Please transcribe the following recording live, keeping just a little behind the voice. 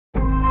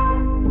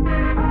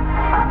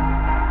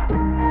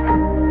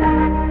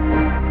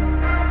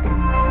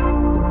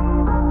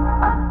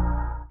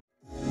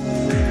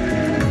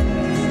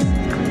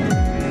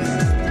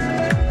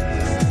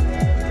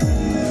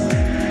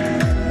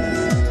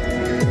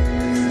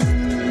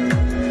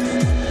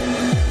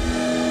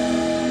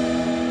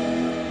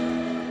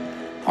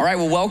All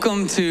right, well,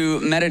 welcome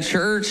to Meta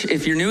Church.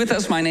 If you're new with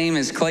us, my name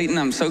is Clayton.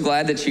 I'm so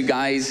glad that you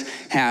guys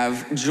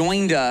have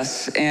joined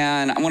us.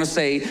 And I want to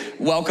say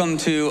welcome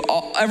to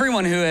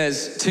everyone who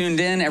has tuned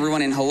in,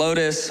 everyone in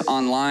Helotes,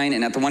 online,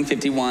 and at the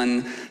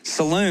 151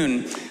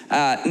 Saloon.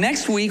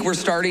 Next week, we're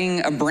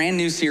starting a brand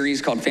new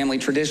series called Family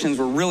Traditions.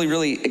 We're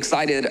really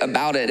excited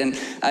about it. And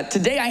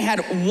today I had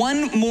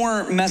one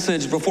more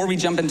message before we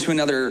jump into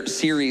another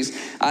series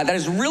that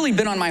has really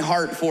been on my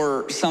heart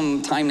for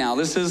some time now.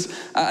 This is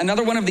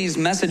another one of these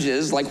messages,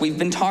 like we've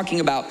been talking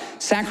about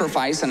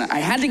sacrifice, and I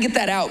had to get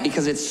that out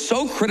because it's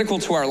so critical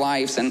to our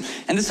lives. And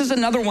this is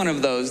another one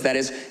of those that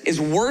is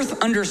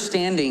worth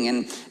understanding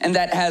and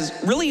that has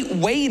really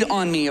weighed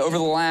on me over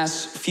the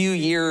last few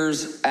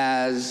years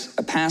as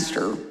a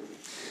pastor.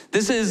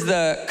 This is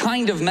the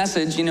kind of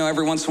message,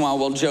 every once in a while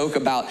we'll joke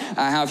about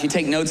how if you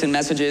take notes in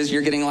messages,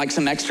 you're getting like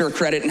some extra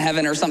credit in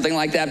heaven or something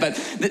like that. But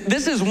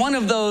this is one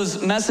of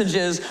those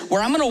messages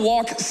where I'm gonna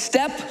walk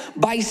step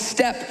by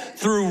step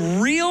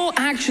through real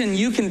action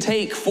you can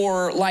take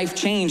for life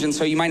change. And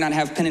so you might not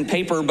have pen and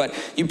paper, but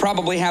you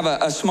probably have a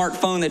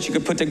smartphone that you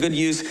could put to good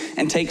use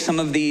and take some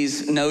of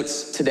these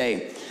notes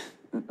today.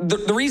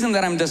 The reason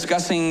that I'm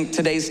discussing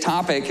today's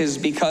topic is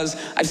because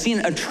I've seen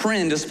a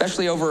trend,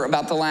 especially over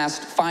about the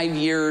last 5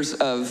 years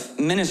of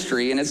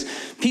ministry, and it's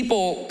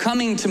people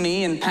coming to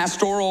me in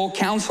pastoral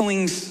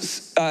counseling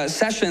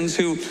sessions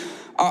who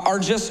are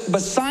just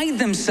beside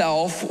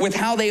themselves with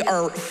how they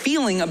are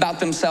feeling about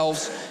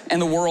themselves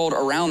and the world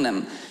around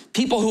them.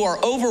 People who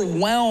are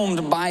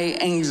overwhelmed by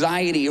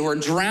anxiety, who are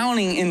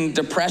drowning in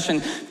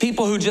depression,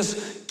 people who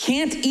just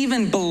can't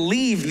even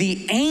believe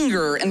the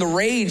anger and the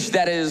rage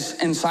that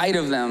is inside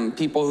of them,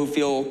 people who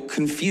feel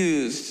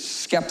confused,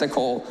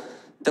 skeptical,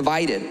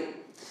 divided.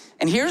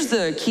 And here's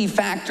the key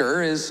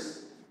factor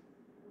is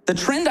the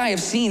trend I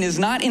have seen is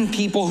not in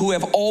people who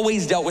have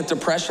always dealt with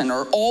depression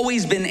or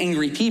always been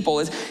angry people.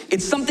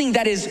 It's something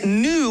that is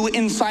new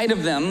inside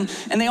of them.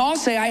 And they all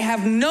say, I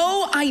have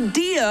no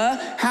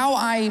idea how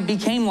I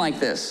became like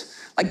this.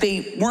 Like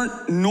they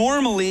weren't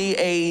normally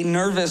a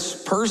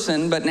nervous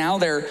person, but now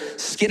they're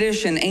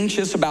skittish and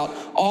anxious about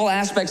all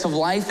aspects of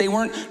life. They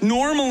weren't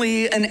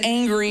normally an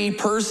angry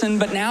person,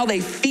 but now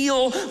they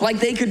feel like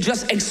they could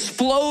just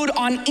explode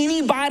on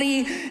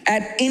anybody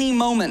at any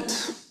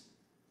moment.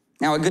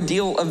 Now, a good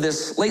deal of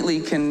this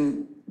lately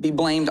can be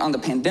blamed on the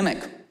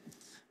pandemic,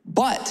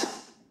 but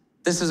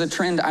this is a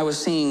trend I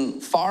was seeing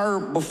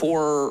far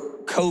before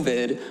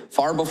COVID,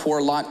 far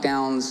before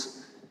lockdowns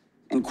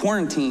and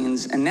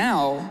quarantines, and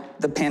now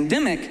the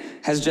pandemic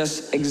has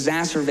just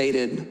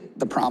exacerbated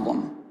the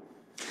problem.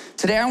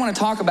 Today, I want to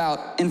talk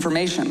about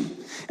information.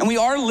 And we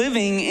are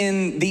living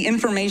in the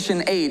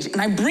information age.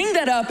 And I bring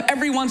that up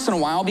every once in a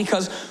while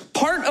because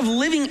part of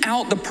living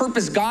out the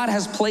purpose God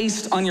has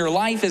placed on your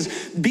life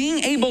is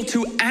being able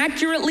to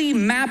accurately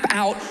map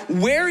out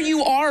where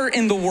you are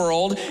in the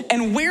world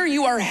and where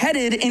you are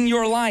headed in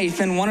your life.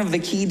 And one of the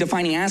key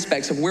defining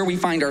aspects of where we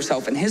find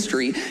ourselves in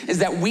history is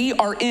that we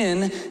are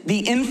in the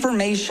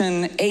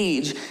information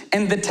age.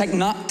 And the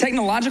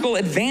technological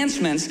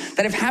advancements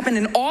that have happened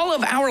in all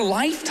of our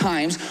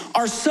lifetimes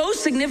are so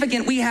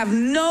significant we have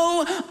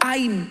no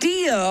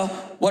idea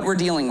what we're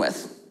dealing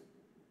with.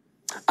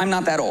 I'm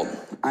not that old.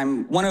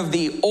 I'm one of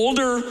the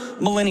older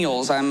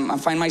millennials. I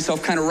find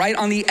myself kind of right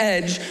on the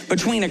edge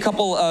between a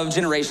couple of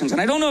generations.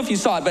 And I don't know if you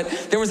saw it, but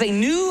there was a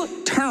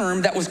new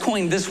term that was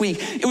coined this week.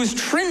 It was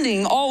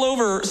trending all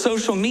over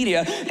social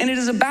media, and it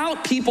is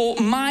about people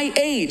my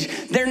age.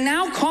 They're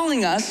now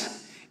calling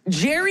us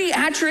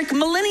geriatric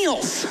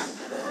millennials.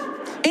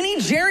 Any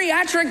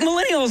geriatric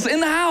millennials in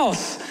the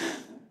house?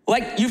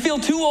 Like you feel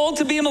too old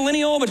to be a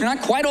millennial, but you're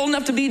not quite old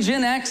enough to be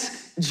Gen X.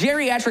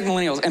 Geriatric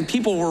millennials, and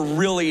people were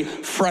really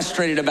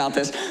frustrated about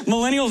this.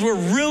 Millennials were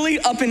really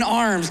up in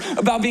arms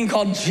about being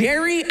called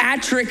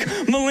geriatric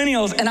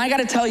millennials, and I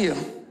gotta tell you,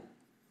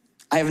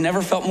 I have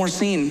never felt more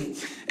seen.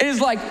 It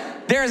is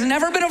like, there has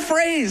never been a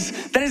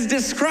phrase that has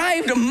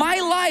described my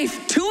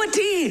life to a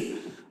T.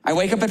 I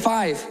wake up at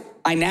 5,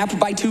 I nap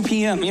by 2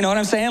 p.m., you know what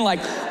I'm saying? Like,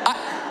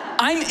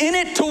 I'm in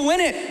it to win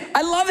it.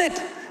 I love it.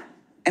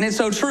 And it's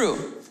so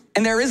true.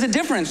 And there is a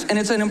difference, and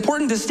it's an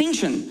important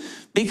distinction,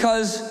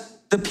 because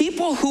the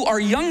people who are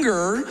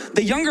younger,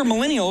 the younger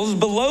millennials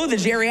below the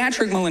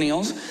geriatric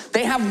millennials,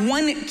 they have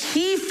one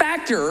key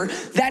factor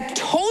that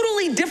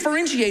totally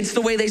differentiates the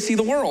way they see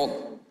the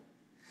world.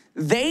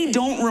 They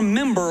don't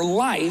remember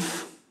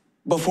life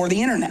before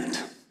the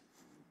internet.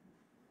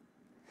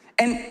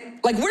 And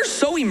like we're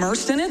so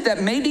immersed in it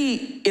that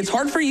maybe it's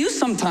hard for you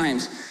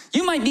sometimes.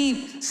 You might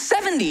be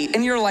 70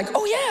 and you're like,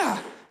 oh yeah,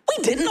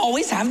 we didn't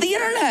always have the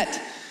internet.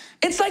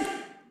 It's like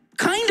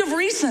kind of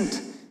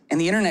recent. And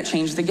the internet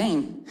changed the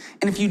game.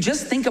 And if you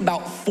just think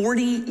about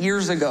 40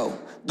 years ago,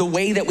 the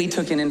way that we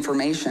took in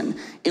information,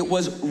 it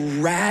was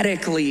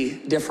radically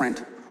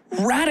different,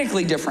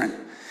 radically different.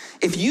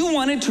 If you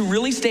wanted to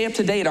really stay up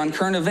to date on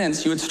current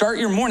events, you would start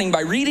your morning by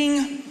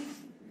reading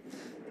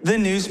the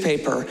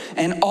newspaper.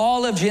 And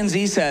all of Gen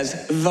Z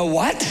says, the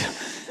what?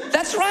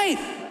 That's right.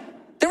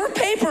 There were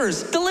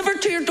papers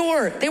delivered to your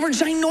door. They were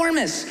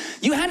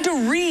ginormous. You had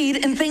to read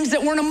in things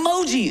that weren't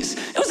emojis.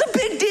 It was a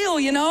big deal,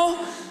 you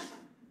know?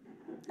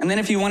 And then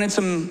if you wanted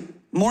some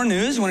more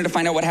news, wanted to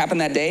find out what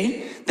happened that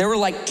day, there were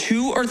like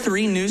 2 or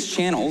 3 news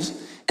channels,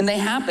 and they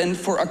happened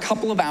for a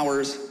couple of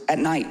hours at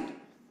night.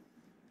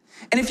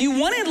 And if you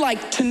wanted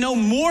like to know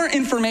more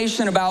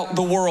information about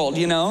the world,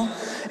 you know,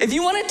 if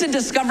you wanted to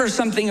discover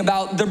something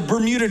about the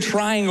Bermuda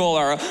Triangle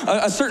or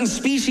a certain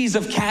species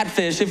of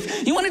catfish,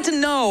 if you wanted to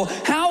know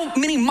how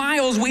many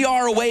miles we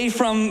are away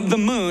from the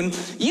moon,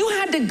 you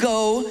had to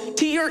go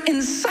to your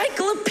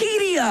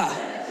encyclopedia.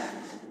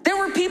 There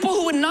were people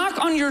who would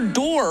knock on your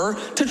door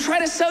to try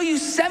to sell you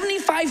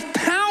 75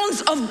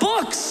 pounds of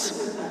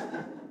books.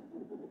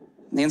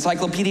 The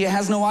encyclopedia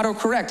has no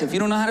autocorrect. If you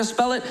don't know how to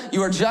spell it,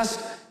 you are just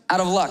out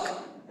of luck.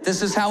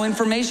 This is how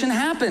information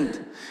happened.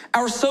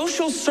 Our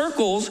social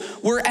circles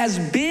were as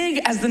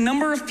big as the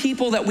number of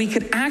people that we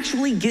could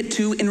actually get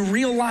to in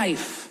real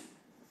life.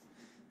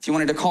 If you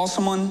wanted to call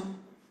someone,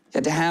 you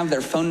had to have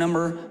their phone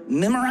number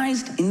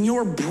memorized in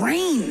your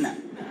brain.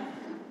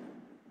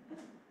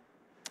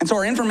 And so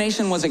our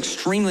information was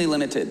extremely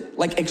limited,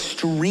 like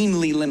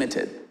extremely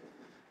limited.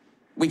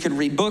 We could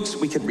read books,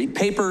 we could read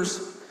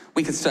papers,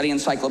 we could study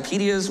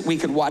encyclopedias, we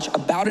could watch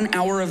about an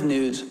hour of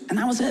news, and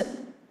that was it.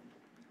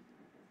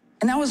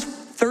 And that was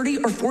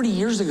 30 or 40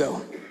 years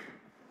ago.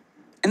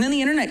 And then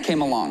the internet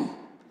came along.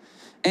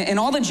 And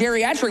all the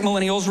geriatric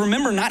millennials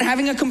remember not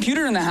having a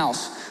computer in the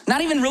house,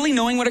 not even really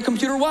knowing what a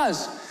computer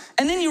was.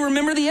 And then you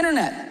remember the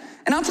internet.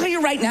 And I'll tell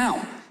you right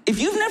now, if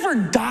you've never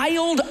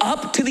dialed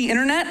up to the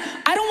internet,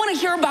 I don't want to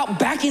hear about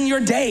back in your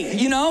day,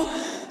 you know?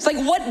 It's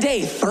like, what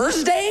day,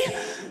 Thursday?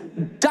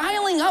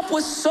 Dialing up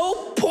was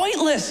so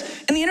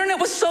pointless, and the internet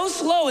was so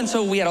slow, and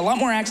so we had a lot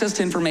more access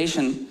to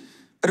information,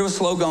 but it was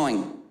slow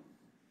going.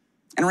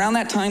 And around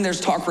that time, there's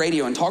talk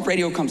radio, and talk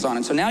radio comes on,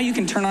 and so now you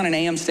can turn on an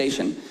AM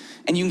station,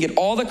 and you can get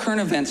all the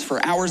current events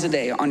for hours a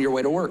day on your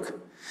way to work.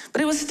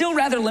 But it was still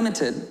rather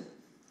limited.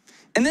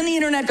 And then the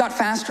internet got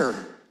faster,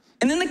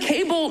 and then the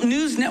cable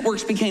news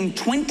networks became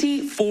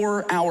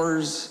 24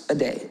 hours a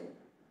day.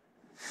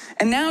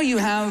 And now you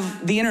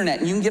have the internet,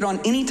 and you can get on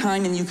any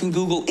time, and you can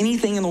Google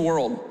anything in the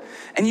world.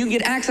 And you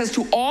get access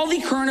to all the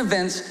current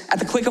events at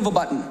the click of a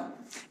button.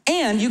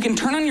 And you can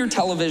turn on your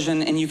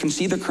television, and you can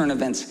see the current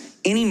events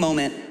any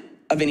moment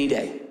of any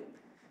day.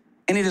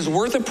 And it is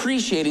worth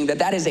appreciating that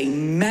that is a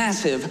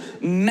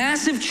massive,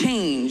 massive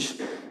change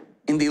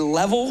in the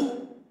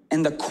level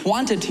and the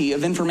quantity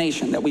of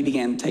information that we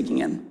began taking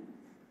in.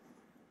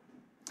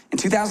 In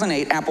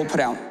 2008, Apple put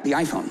out the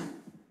iPhone.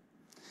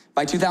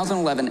 By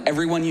 2011,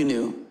 everyone you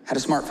knew had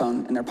a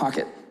smartphone in their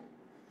pocket.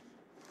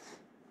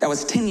 That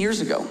was 10 years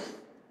ago.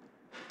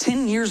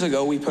 10 years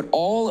ago, we put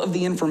all of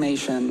the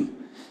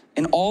information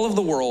in all of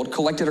the world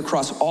collected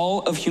across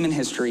all of human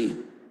history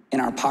in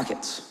our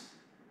pockets.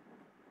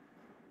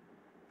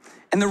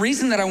 And the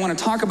reason that I want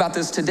to talk about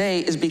this today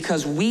is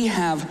because we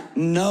have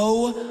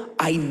no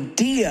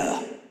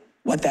idea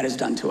what that has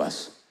done to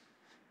us.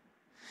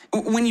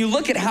 When you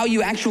look at how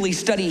you actually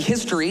study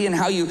history and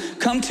how you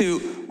come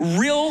to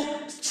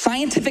real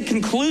scientific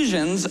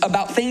conclusions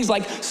about things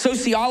like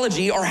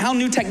sociology or how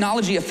new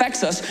technology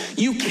affects us,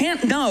 you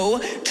can't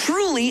know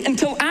truly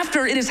until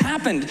after it has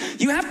happened.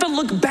 You have to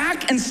look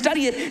back and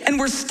study it, and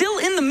we're still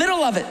in the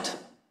middle of it.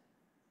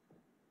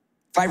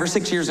 5 or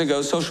 6 years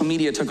ago, social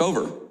media took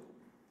over.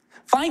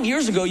 5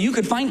 years ago, you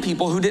could find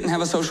people who didn't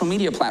have a social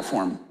media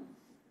platform.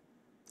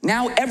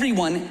 Now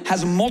everyone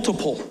has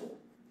multiple.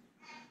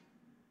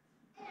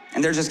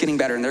 And they're just getting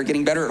better, and they're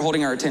getting better at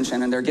holding our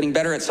attention, and they're getting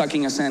better at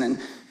sucking us in.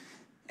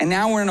 And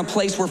now we're in a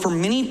place where for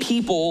many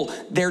people,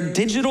 their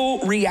digital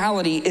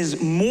reality is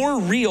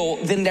more real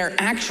than their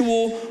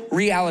actual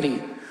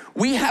reality.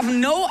 We have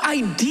no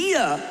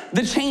idea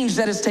the change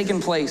that has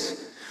taken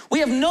place. We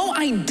have no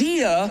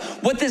idea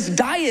what this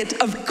diet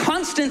of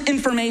constant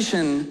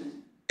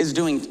information is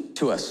doing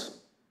to us.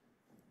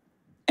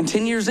 And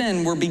 10 years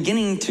in, we're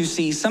beginning to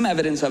see some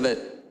evidence of it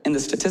in the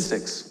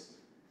statistics.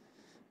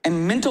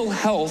 And mental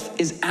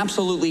health is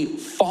absolutely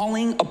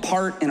falling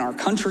apart in our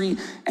country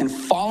and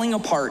falling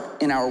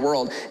apart in our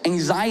world.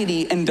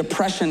 Anxiety and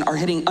depression are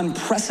hitting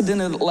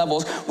unprecedented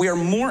levels. We are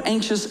more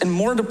anxious and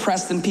more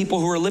depressed than people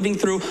who are living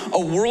through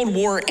a world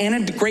war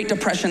and a Great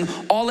Depression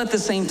all at the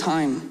same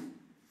time.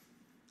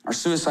 Our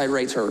suicide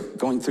rates are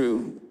going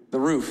through the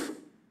roof.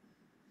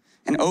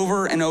 And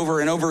over and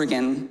over and over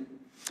again,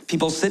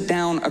 people sit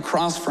down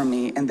across from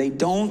me and they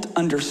don't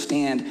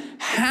understand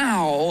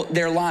how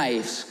their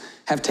lives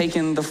have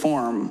taken the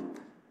form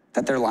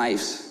that their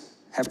lives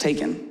have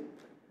taken.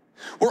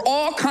 We're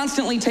all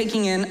constantly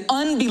taking in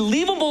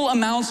unbelievable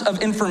amounts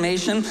of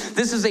information.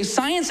 This is a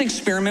science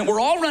experiment we're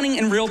all running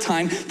in real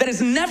time that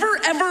has never,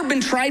 ever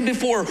been tried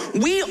before.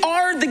 We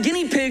are the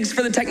guinea pigs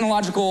for the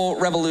technological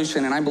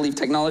revolution, and I believe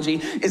technology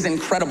is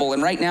incredible.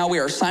 And right now we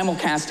are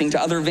simulcasting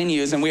to other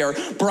venues, and we are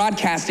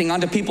broadcasting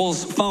onto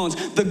people's phones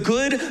the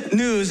good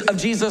news of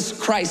Jesus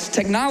Christ.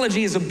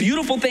 Technology is a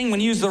beautiful thing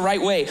when used the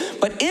right way,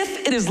 but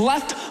if it is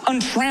left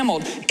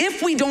untrammeled,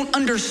 if we don't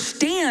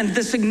understand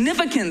the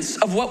significance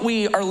of what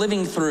we are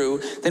living through,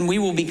 then we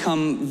will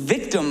become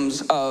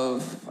victims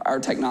of our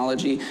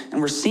technology.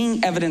 And we're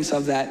seeing evidence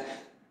of that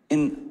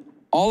in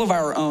all of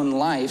our own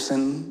lives.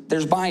 And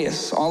there's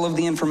bias. All of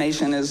the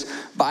information is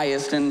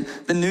biased, and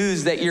the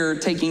news that you're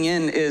taking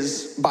in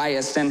is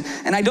biased. And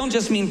I don't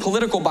just mean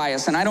political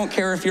bias, and I don't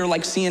care if you're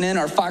like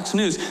CNN or Fox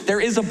News. There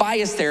is a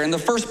bias there, and the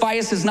first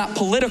bias is not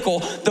political.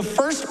 The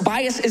first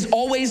bias is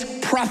always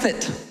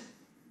profit.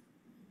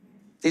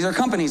 These are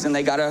companies, and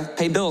they gotta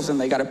pay bills, and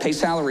they gotta pay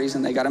salaries,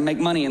 and they gotta make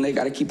money, and they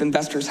gotta keep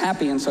investors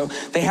happy, and so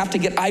they have to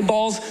get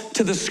eyeballs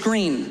to the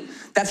screen.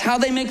 That's how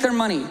they make their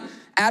money.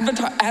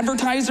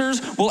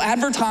 Advertisers will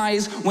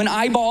advertise when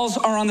eyeballs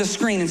are on the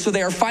screen, and so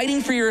they are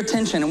fighting for your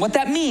attention. And what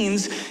that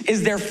means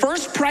is their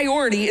first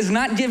priority is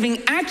not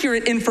giving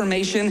accurate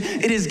information,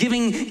 it is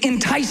giving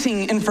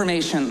enticing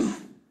information.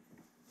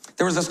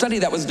 There was a study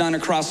that was done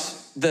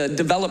across the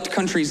developed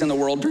countries in the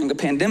world during the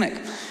pandemic.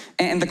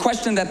 And the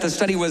question that the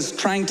study was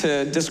trying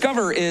to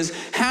discover is,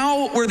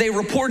 how were they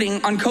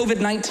reporting on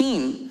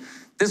COVID-19,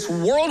 this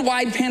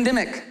worldwide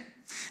pandemic?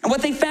 And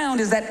what they found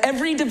is that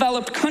every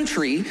developed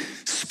country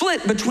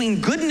split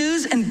between good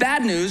news and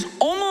bad news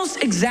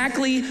almost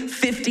exactly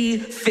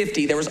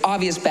 50-50. There was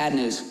obvious bad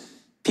news.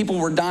 People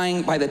were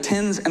dying by the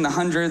tens and the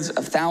hundreds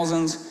of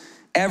thousands.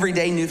 Every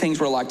day new things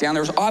were locked down.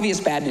 There was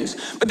obvious bad news.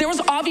 But there was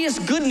obvious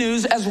good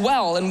news as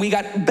well, and we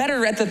got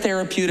better at the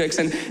therapeutics,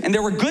 and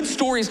there were good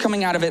stories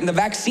coming out of it, and the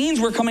vaccines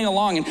were coming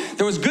along, and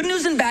there was good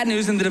news and bad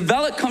news. In the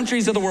developed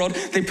countries of the world,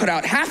 they put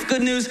out half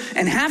good news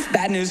and half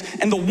bad news,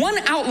 and the one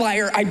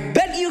outlier I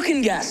bet you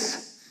can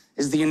guess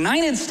is the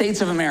United States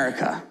of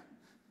America.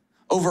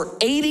 Over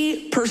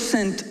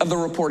 80% of the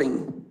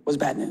reporting was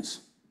bad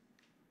news.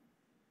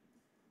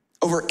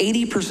 Over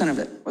 80% of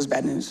it was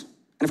bad news,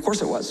 and of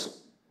course it was.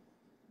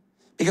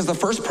 Because the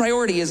first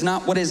priority is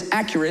not what is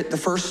accurate, the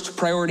first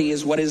priority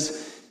is what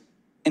is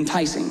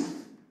enticing.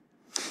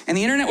 And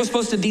the internet was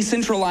supposed to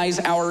decentralize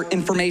our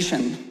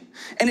information.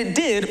 And it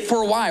did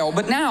for a while,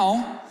 but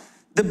now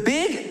the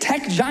big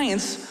tech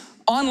giants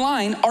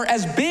online are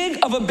as big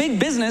of a big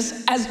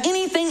business as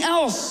anything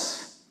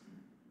else.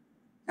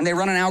 And they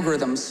run on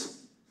algorithms.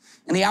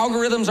 And the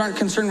algorithms aren't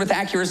concerned with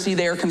accuracy,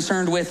 they are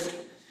concerned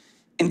with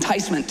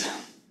enticement.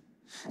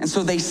 And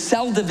so they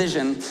sell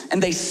division,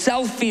 and they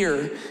sell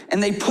fear,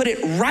 and they put it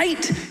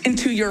right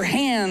into your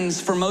hands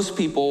for most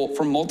people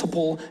for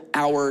multiple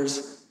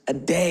hours a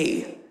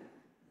day.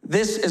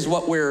 This is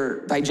what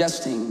we're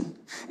digesting.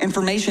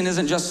 Information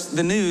isn't just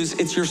the news,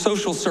 it's your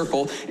social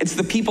circle. It's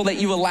the people that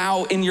you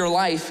allow in your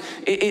life.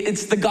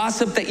 It's the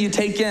gossip that you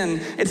take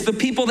in. It's the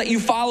people that you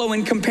follow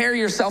and compare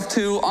yourself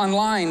to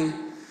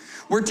online.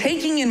 We're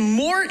taking in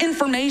more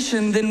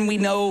information than we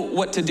know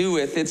what to do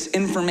with. It's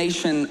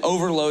information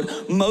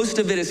overload. Most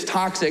of it is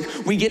toxic.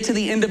 We get to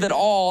the end of it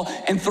all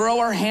and throw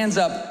our hands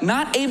up,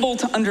 not able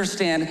to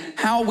understand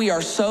how we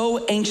are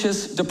so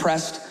anxious,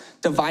 depressed,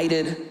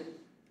 divided,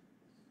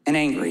 and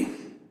angry.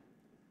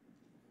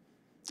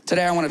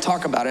 Today I want to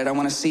talk about it. I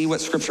want to see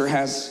what Scripture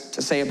has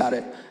to say about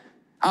it.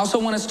 I also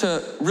want us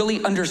to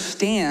really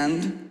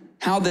understand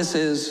how this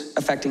is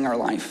affecting our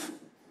life.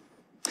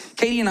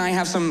 Katie and I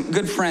have some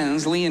good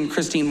friends, Lee and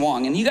Christine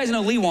Wong. And you guys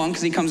know Lee Wong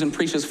because he comes and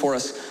preaches for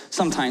us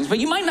sometimes. But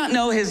you might not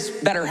know his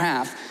better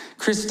half.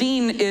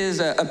 Christine is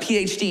a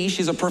PhD.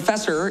 She's a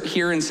professor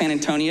here in San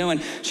Antonio.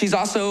 And she's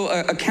also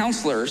a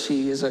counselor.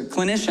 She is a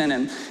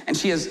clinician. And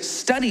she has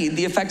studied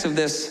the effects of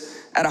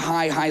this at a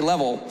high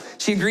level.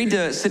 She agreed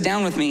to sit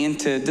down with me and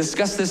to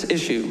discuss this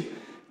issue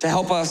to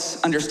help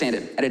us understand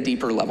it at a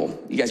deeper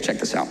level. You guys check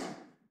this out.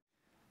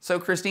 So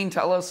Christine,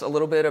 tell us a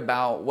little bit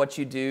about what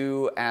you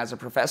do as a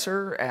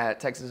professor at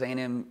Texas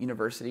A&M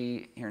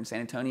University here in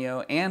San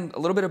Antonio, and a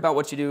little bit about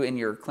what you do in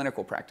your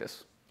clinical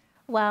practice.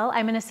 Well,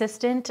 I'm an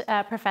assistant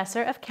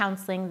professor of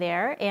counseling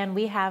there, and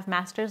we have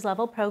master's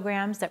level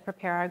programs that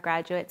prepare our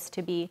graduates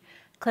to be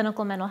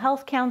clinical mental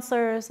health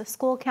counselors,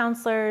 school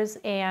counselors,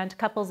 and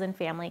couples and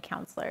family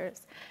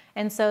counselors.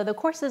 And so the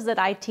courses that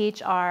I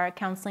teach are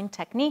counseling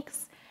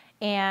techniques,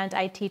 and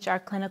I teach our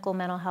clinical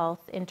mental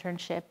health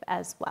internship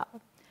as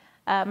well.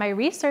 My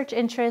research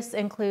interests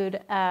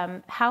include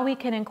how we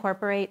can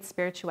incorporate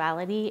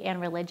spirituality and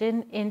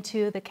religion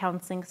into the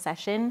counseling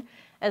session,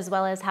 as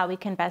well as how we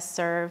can best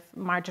serve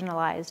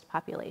marginalized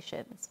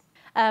populations.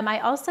 I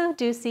also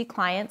do see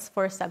clients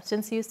for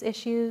substance use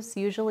issues,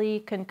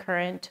 usually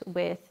concurrent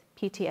with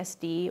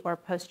PTSD or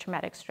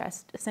post-traumatic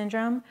stress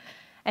syndrome.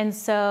 And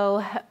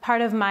so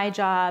part of my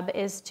job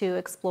is to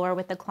explore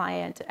with the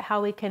client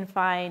how we can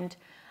find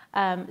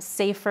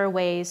safer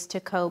ways to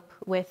cope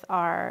with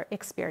our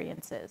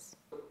experiences.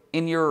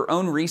 in your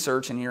own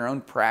research and your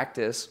own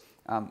practice,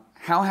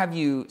 how have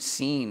you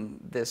seen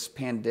this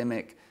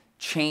pandemic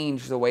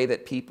change the way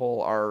that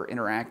people are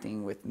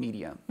interacting with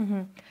media?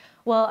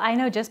 Well, I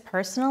know just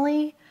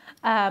personally,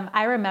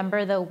 I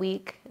remember the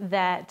week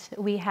that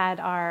we had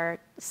our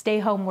stay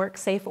home, work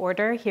safe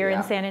order here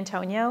in San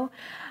Antonio.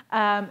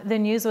 The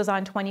news was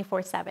on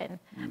 24/7.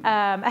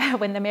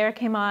 When the mayor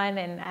came on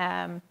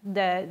and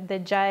the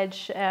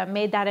judge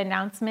made that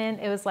announcement,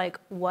 it was like,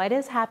 what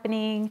is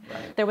happening?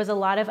 Right. There was a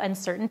lot of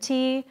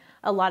uncertainty,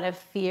 a lot of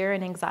fear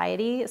and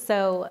anxiety.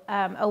 So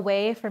a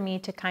way for me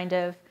to kind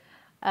of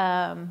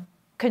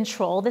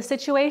control the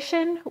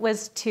situation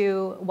was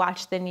to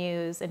watch the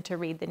news and to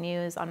read the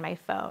news on my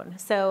phone.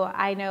 So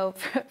I know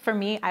for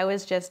me, I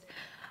was just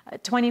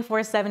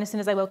 24/7 as soon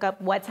as I woke up,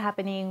 what's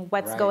happening,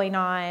 what's going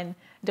on,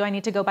 do I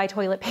need to go buy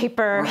toilet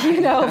paper,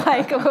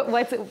 like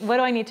what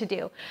do I need to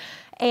do?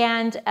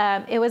 And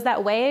it was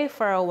that way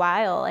for a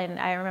while. And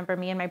I remember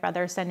me and my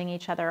brother sending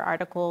each other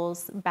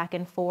articles back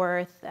and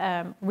forth,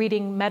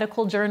 reading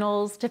medical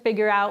journals to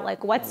figure out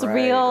like what's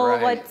real,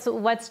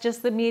 what's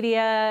just the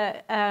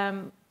media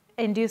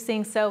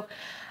inducing. So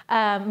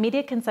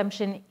media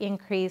consumption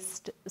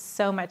increased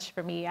so much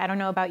for me. I don't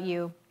know about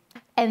you.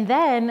 And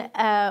then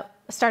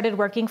started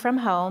working from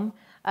home.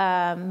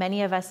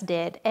 Many of us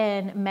did.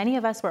 And many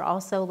of us were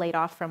also laid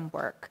off from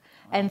work.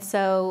 And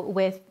so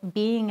with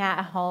being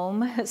at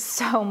home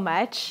so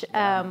much,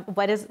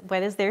 what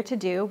is there to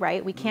do,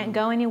 right? We can't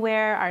go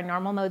anywhere. Our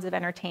normal modes of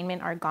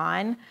entertainment are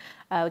gone.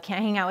 We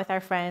can't hang out with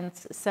our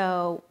friends.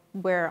 So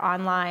we're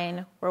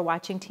online, we're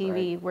watching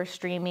TV, we're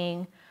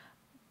streaming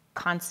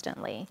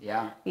constantly.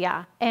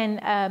 Yeah.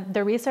 And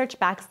the research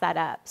backs that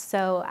up.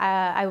 So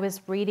I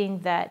was reading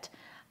that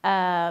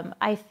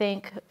I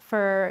think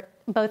for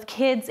both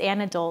kids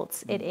and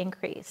adults, it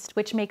increased,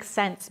 which makes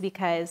sense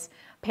because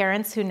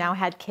parents who now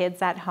had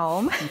kids at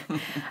home,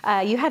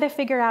 you had to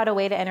figure out a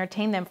way to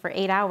entertain them for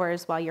 8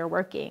 hours while you're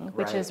working,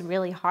 which is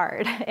really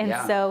hard. And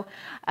so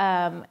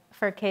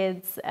for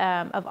kids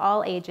of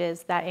all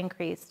ages, that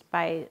increased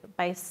by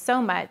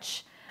so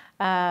much,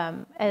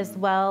 as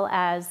well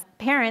as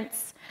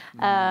parents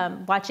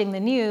watching the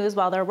news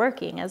while they're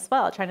working as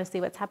well, trying to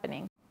see what's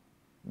happening.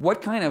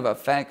 What kind of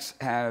effects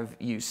have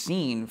you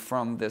seen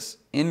from this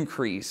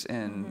increase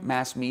in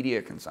mass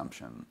media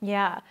consumption?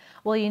 Yeah,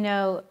 well,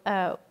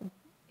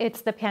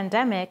 it's the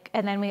pandemic,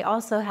 and then we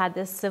also had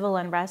this civil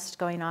unrest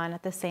going on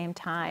at the same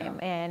time,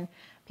 and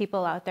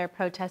people out there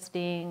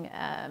protesting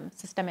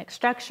systemic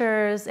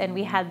structures, and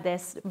we had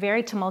this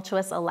very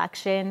tumultuous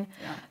election.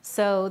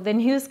 So the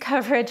news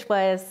coverage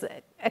was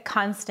a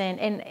constant,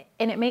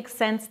 and it makes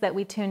sense that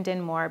we tuned in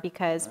more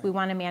because we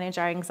want to manage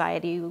our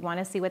anxiety, we want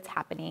to see what's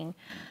happening.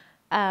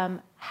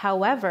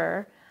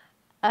 However,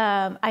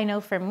 I know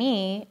for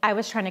me, I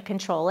was trying to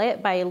control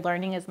it by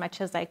learning as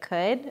much as I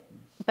could,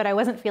 but I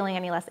wasn't feeling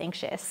any less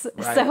anxious.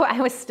 So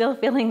I was still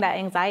feeling that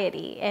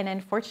anxiety. And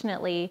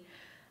unfortunately,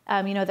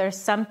 there's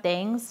some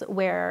things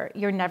where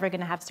you're never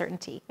going to have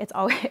certainty. It's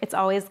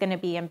always going to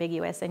be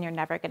ambiguous and you're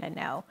never going to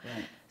know.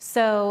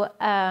 So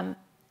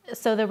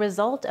the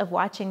result of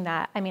watching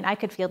that, I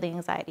could feel the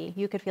anxiety.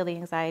 You could feel the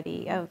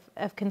anxiety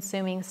of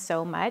consuming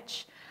so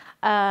much.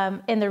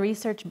 And the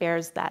research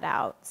bears that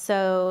out.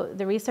 So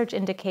the research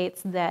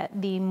indicates that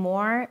the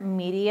more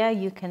media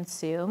you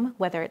consume,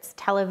 whether it's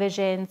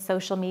television,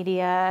 social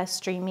media,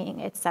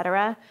 streaming,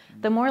 etc.,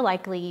 the more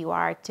likely you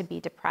are to be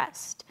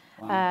depressed.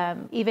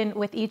 Even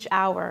with each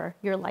hour,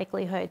 your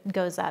likelihood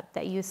goes up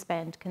that you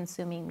spend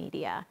consuming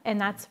media. And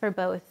that's for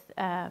both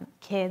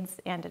kids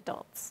and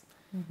adults.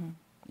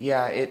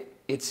 Yeah,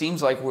 it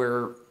seems like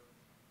we're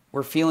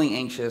feeling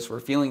anxious, we're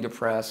feeling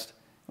depressed,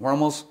 we're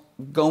almost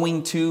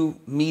going to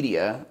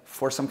media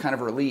for some kind of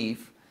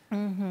relief,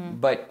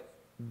 but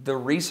the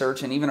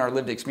research and even our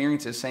lived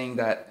experience is saying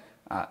that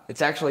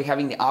it's actually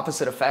having the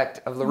opposite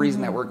effect of the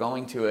reason that we're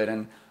going to it.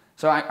 And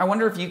so I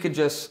wonder if you could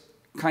just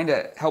kind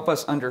of help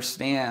us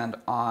understand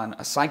on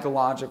a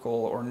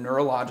psychological or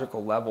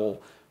neurological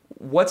level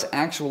what's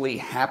actually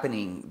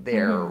happening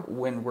there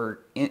when we're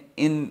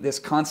in this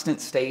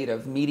constant state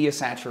of media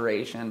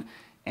saturation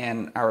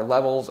and our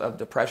levels of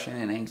depression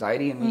and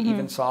anxiety, and we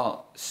even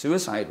saw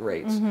suicide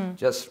rates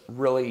just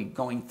really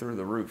going through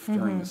the roof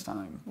during this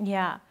time.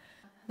 Yeah.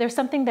 There's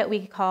something that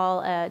we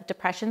call a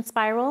depression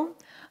spiral,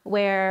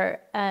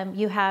 where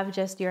you have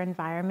just your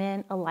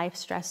environment, a life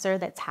stressor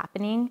that's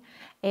happening,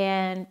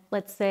 and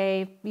let's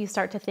say you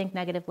start to think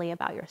negatively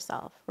about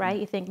yourself, right?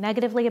 You think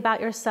negatively about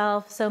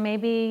yourself, so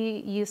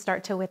maybe you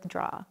start to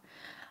withdraw.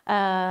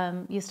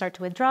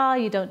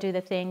 You don't do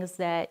the things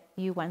that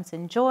you once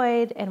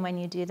enjoyed, and when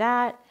you do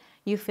that,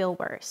 you feel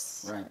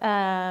worse.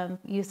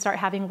 You start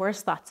having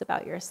worse thoughts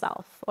about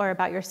yourself or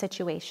about your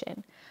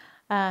situation.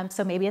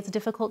 So maybe it's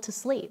difficult to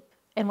sleep.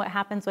 And what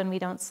happens when we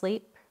don't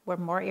sleep? We're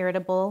more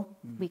irritable,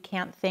 we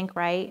can't think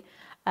right,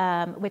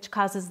 which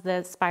causes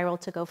the spiral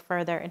to go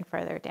further and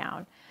further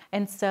down.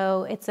 And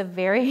so it's a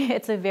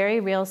very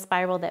real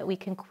spiral that we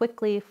can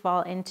quickly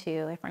fall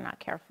into if we're not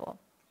careful.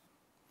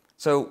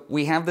 So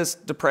we have this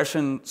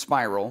depression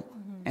spiral,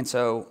 and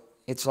so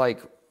it's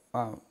like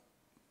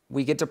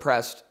we get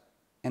depressed,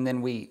 and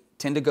then we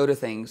tend to go to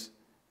things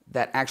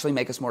that actually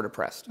make us more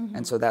depressed.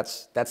 And so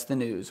that's the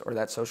news, or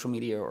that's social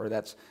media, or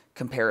that's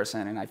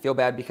comparison. And I feel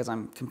bad because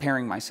I'm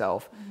comparing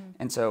myself.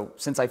 And so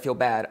since I feel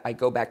bad, I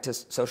go back to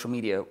social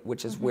media,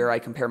 which is where I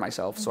compare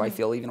myself. So I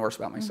feel even worse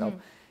about myself.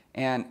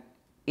 And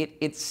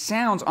it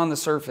sounds on the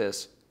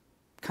surface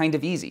kind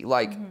of easy,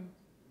 like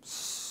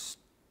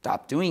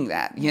stop doing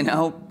that, you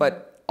know?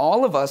 But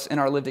all of us in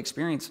our lived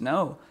experience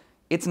know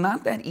it's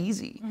not that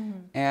easy.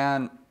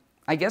 And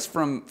I guess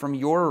from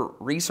your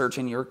research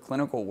and your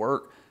clinical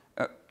work,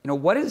 you know,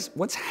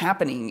 what's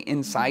happening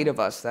inside of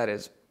us that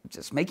is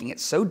just making it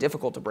so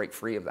difficult to break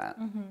free of that?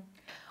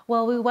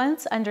 Well, we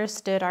once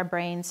understood our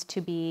brains to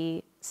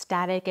be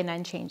static and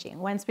unchanging.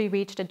 Once we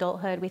reached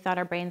adulthood, we thought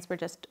our brains were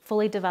just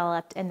fully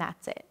developed and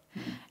that's it.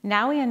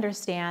 Now we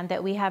understand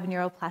that we have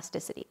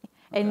neuroplasticity.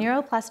 And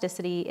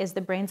neuroplasticity is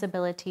the brain's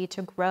ability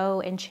to grow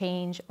and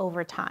change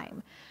over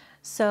time.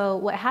 So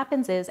what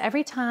happens is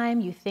every time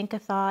you think a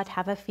thought,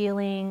 have a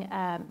feeling,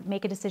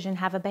 make a decision,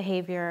 have a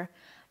behavior,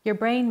 your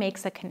brain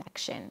makes a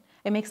connection.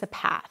 It makes a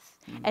path.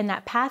 And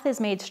that path is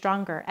made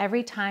stronger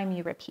every time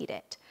you repeat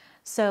it.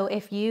 So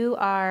if you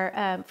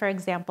are, for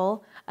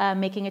example,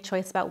 making a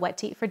choice about what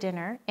to eat for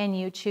dinner and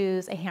you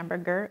choose a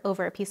hamburger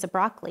over a piece of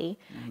broccoli,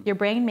 your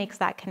brain makes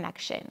that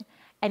connection.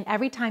 And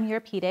every time you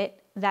repeat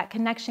it, that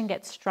connection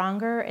gets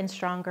stronger and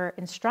stronger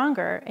and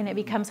stronger, and it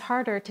becomes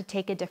harder to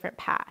take a different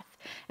path.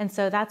 And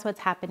so that's what's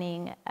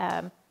happening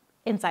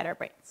inside our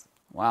brains.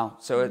 Wow.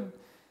 So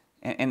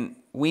and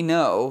we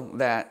know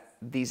that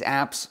these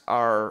apps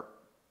are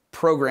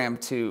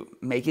programmed to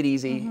make it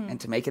easy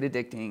and to make it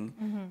addicting.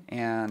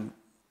 And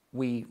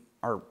we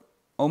are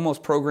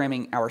almost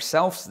programming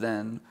ourselves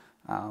then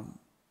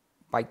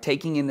by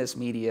taking in this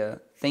media,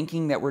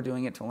 thinking that we're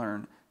doing it to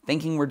learn,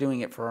 thinking we're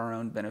doing it for our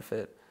own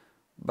benefit.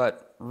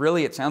 But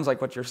really, it sounds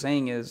like what you're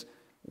saying is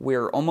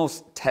we're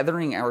almost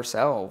tethering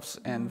ourselves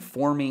and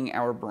forming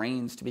our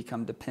brains to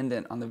become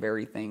dependent on the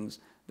very things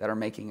that are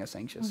making us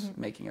anxious,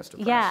 making us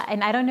depressed. Yeah,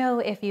 and I don't know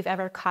if you've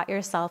ever caught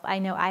yourself. I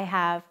know I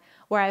have,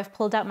 where I've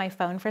pulled out my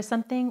phone for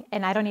something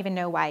and I don't even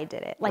know why I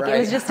did it. Like it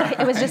was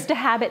just a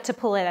habit to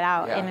pull it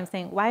out, and I'm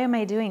saying, why am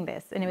I doing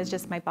this? And it was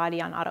just my body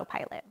on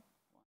autopilot.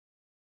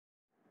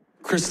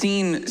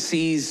 Christine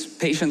sees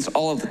patients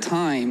all of the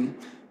time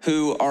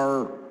who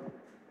are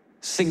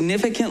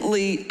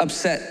significantly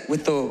upset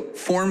with the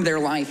form their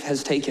life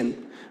has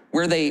taken,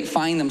 where they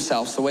find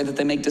themselves, the way that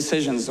they make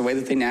decisions, the way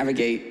that they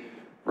navigate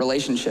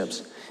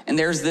relationships. And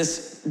there's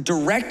this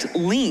direct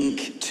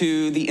link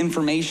to the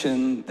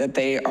information that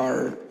they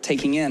are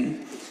taking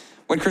in.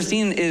 What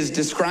Christine is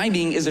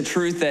describing is a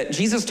truth that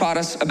Jesus taught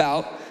us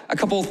about a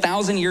couple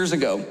thousand years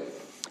ago.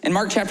 In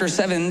Mark chapter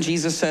 7,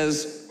 Jesus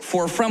says,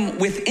 "For from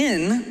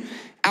within,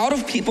 out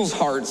of people's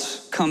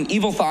hearts come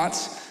evil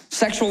thoughts,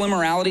 sexual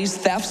immoralities,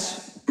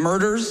 thefts,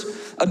 murders,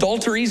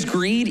 adulteries,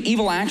 greed,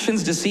 evil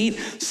actions, deceit,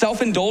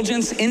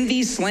 self-indulgence,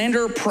 envy,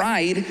 slander,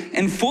 pride,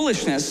 and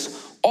foolishness.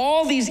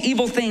 All these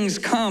evil things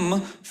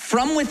come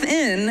from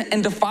within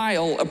and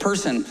defile a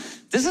person."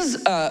 This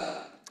is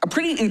a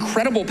pretty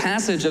incredible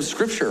passage of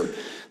scripture.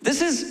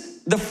 This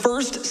is the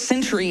 1st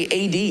century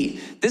AD.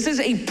 This is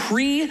a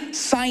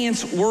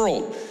pre-science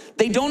world.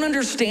 They don't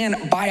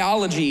understand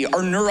biology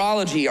or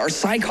neurology or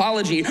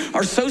psychology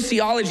or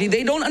sociology.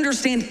 They don't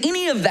understand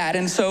any of that.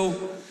 And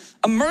so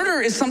a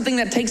murder is something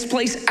that takes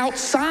place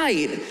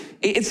outside.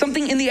 It's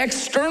something in the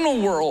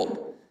external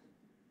world.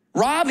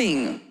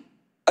 Robbing,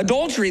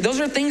 adultery, those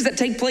are things that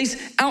take place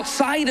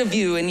outside of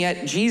you. And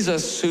yet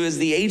Jesus, who is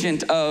the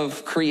agent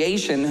of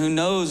creation, who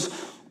knows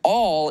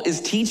all, is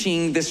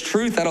teaching this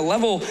truth at a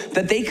level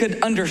that they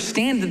could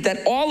understand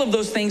that all of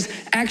those things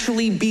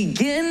actually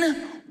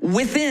begin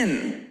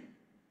within.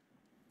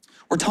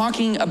 We're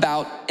talking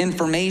about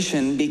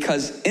information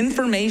because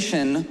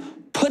information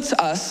puts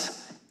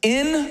us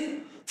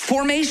in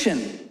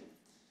formation.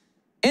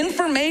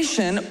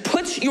 Information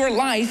puts your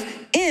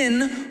life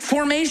in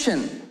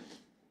formation.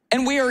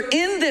 And we are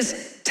in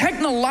this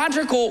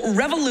technological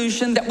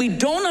revolution that we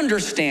don't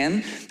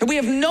understand, that we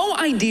have no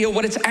idea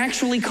what it's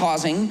actually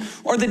causing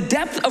or the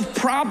depth of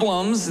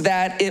problems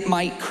that it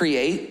might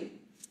create.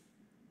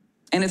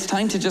 And it's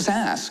time to just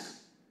ask,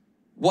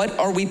 what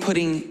are we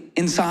putting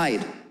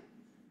inside?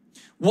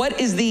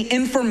 What is the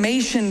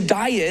information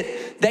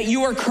diet that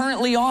you are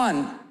currently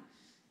on?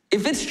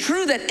 If it's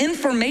true that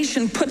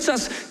information puts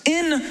us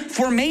in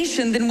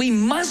formation, then we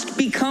must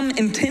become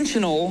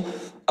intentional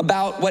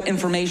about what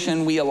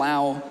information we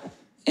allow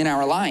in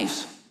our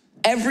lives.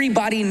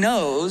 Everybody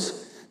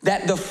knows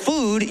that the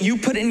food you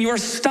put in your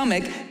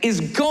stomach is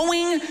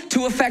going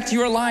to affect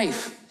your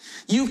life.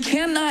 You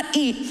cannot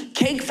eat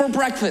cake for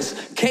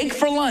breakfast, cake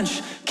for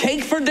lunch,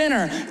 cake for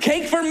dinner,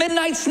 cake for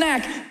midnight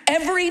snack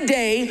every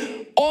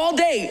day, all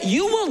day.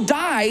 You will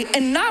die,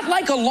 and not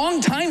like a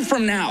long time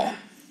from now.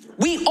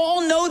 We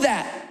all know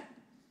that.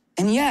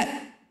 And yet,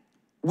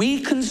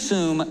 we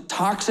consume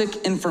toxic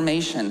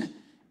information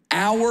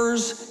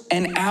hours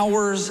and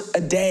hours a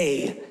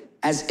day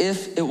as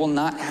if it will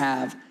not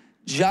have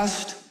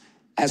just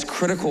as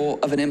critical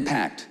of an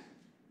impact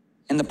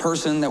in the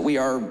person that we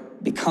are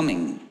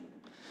becoming?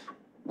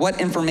 What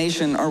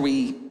information are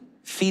we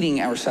feeding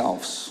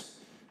ourselves?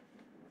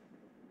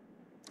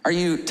 Are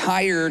you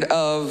tired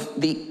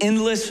of the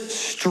endless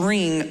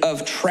string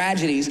of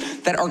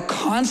tragedies that are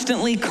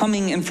constantly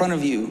coming in front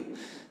of you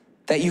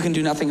that you can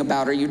do nothing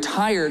about? Are you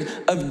tired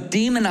of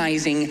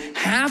demonizing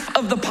half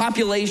of the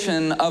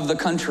population of the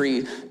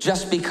country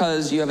just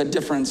because you have a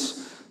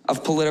difference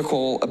of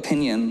political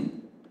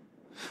opinion?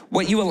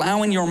 What you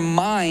allow in your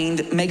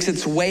mind makes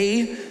its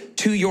way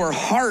to your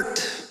heart.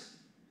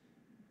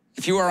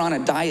 If you are on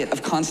a diet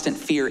of constant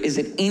fear, is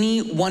it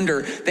any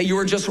wonder that you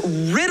are just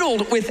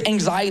riddled with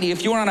anxiety?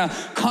 If you are on a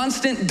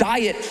constant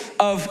diet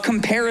of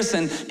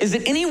comparison, is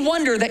it any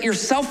wonder that your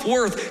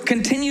self-worth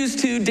continues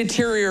to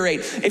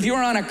deteriorate? If you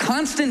are on a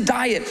constant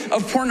diet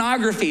of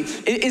pornography,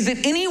 is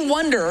it any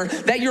wonder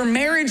that your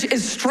marriage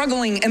is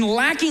struggling and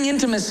lacking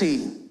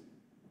intimacy?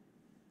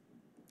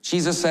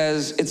 Jesus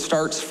says it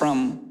starts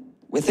from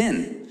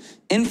within.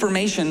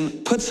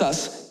 Information puts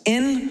us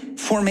in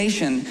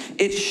formation.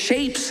 It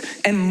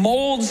shapes and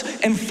molds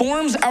and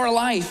forms our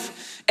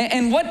life.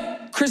 And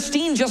what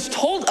Christine just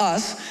told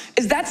us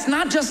is that's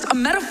not just a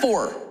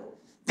metaphor.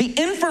 The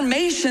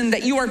information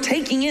that you are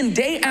taking in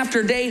day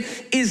after day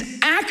is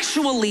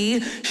actually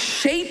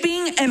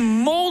shaping and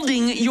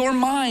molding your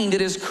mind.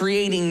 It is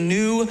creating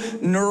new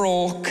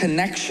neural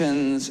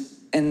connections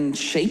and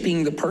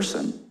shaping the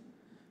person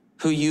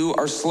who you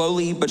are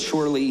slowly but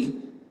surely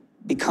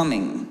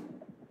becoming.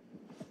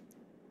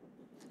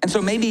 And so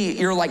maybe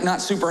you're like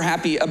not super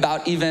happy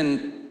about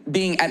even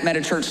being at Meta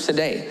Church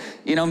today.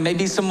 You know,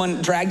 maybe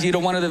someone dragged you to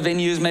one of the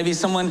venues. Maybe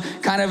someone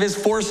kind of is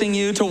forcing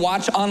you to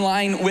watch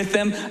online with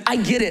them. I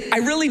get it. I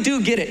really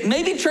do get it.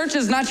 Maybe church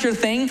is not your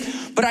thing,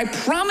 but I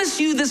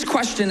promise you this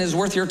question is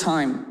worth your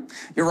time.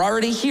 You're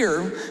already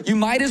here. You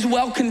might as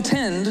well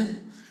contend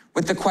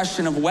with the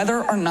question of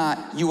whether or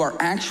not you are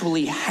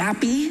actually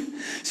happy,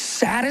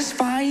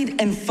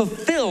 satisfied, and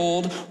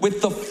fulfilled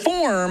with the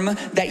form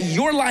that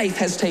your life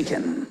has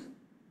taken.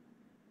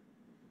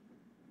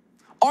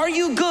 Are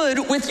you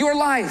good with your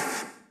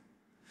life?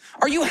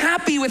 Are you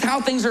happy with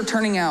how things are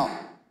turning out?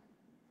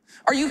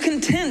 Are you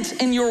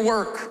content in your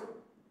work?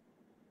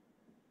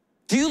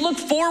 Do you look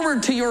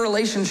forward to your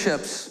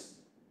relationships?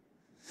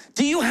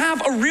 Do you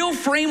have a real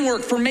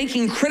framework for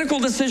making critical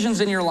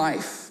decisions in your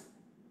life?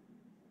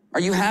 Are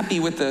you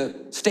happy with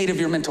the state of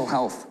your mental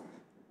health?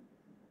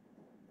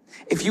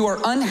 If you are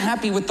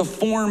unhappy with the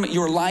form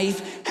your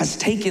life has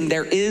taken,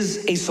 there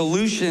is a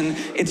solution.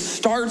 It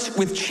starts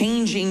with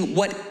changing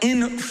what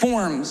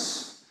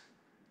informs,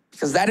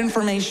 because that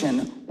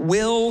information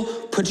will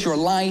put your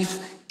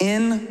life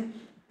in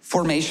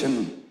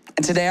formation.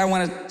 And today I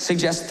want to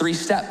suggest 3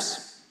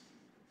 steps.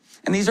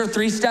 And these are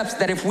 3 steps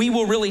that if we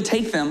will really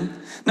take them,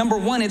 number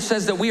 1, it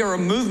says that we are a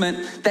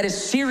movement that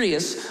is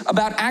serious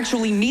about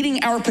actually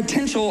meeting our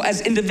potential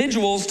as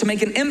individuals to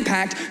make an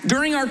impact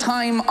during our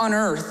time on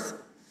earth.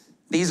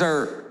 These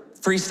are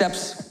 3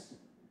 steps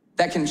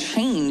that can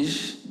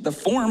change the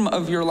form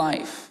of your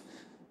life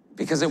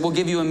because it will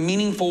give you a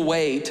meaningful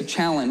way to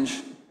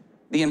challenge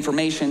the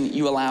information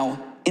you allow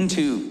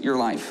into your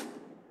life.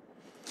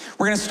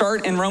 We're going to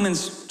start in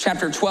Romans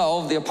chapter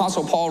 12. The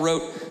Apostle Paul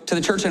wrote to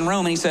the church in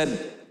Rome and he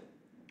said,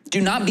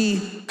 "Do not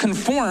be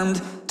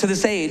conformed to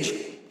this age,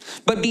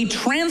 but be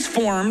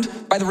transformed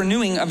by the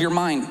renewing of your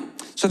mind,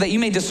 so that you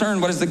may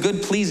discern what is the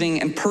good,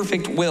 pleasing, and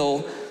perfect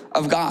will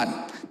of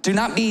God." Do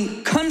not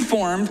be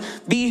conformed,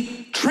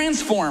 be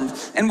transformed.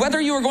 And whether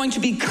you are going to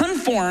be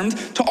conformed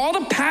to all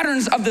the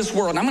patterns of this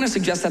world, I'm going to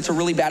suggest that's a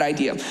really bad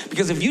idea.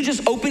 Because if you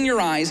just open your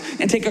eyes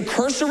and take a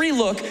cursory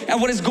look at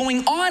what is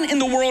going on in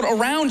the world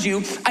around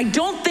you, I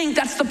don't think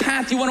that's the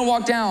path you want to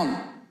walk down.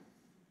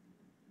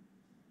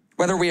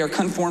 Whether we are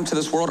conformed to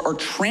this world or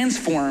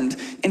transformed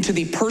into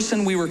the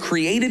person we were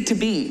created to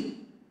be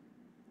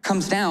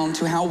comes down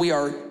to how we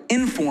are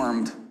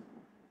informed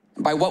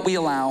by what we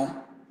allow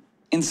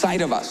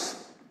inside of us.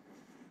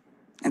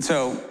 And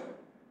so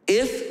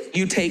if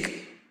you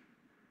take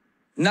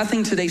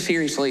nothing today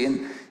seriously,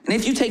 and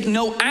if you take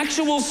no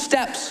actual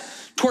steps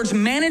towards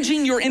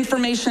managing your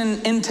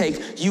information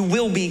intake, you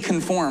will be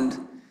conformed.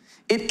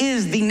 It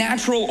is the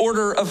natural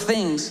order of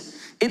things.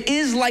 It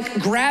is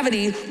like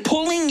gravity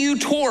pulling you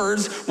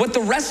towards what the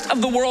rest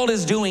of the world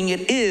is doing.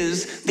 It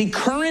is the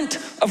current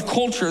of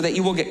culture that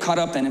you will get caught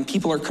up in, and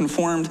people are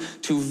conformed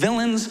to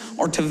villains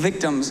or to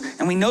victims.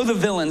 And we know the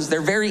villains,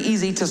 they're very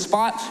easy to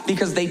spot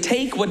because they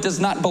take what does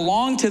not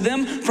belong to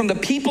them from the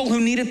people who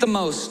need it the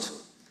most.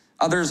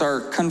 Others are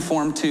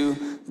conformed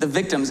to the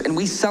victims, and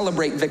we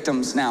celebrate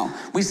victims now.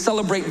 We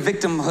celebrate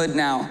victimhood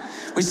now.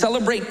 We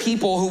celebrate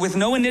people who, with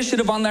no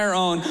initiative on their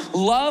own,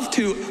 love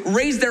to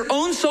raise their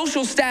own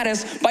social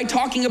status by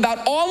talking about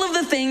all of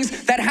the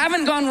things that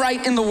haven't gone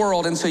right in the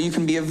world. And so you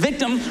can be a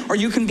victim, or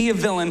you can be a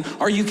villain,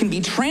 or you can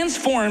be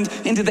transformed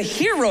into the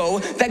hero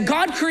that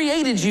God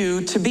created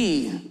you to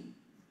be.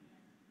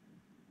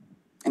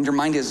 And your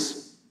mind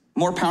is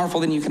more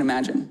powerful than you can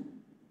imagine.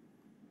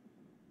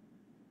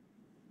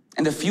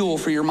 And the fuel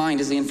for your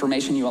mind is the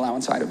information you allow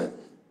inside of it.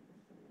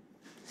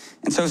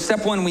 And so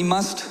step one, we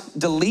must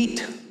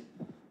delete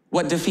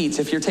what defeats.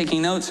 If you're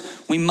taking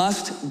notes, we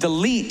must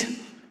delete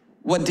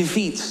what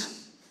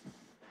defeats.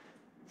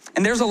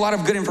 And there's a lot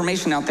of good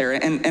information out there,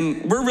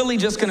 and we're really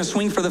just gonna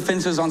swing for the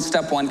fences on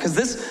step one,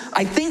 because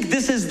I think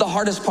this is the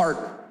hardest part.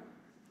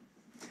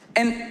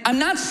 And I'm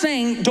not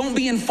saying don't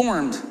be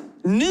informed.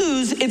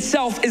 News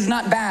itself is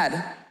not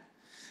bad.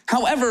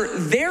 However,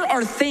 there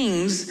are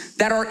things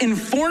that are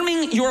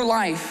informing your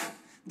life.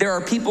 There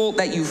are people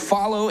that you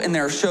follow, and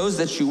there are shows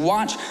that you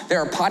watch.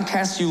 There are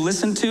podcasts you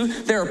listen to.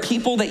 There are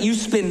people that you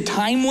spend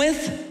time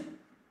with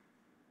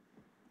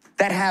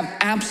that have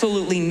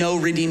absolutely no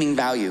redeeming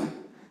value.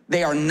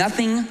 They are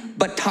nothing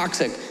but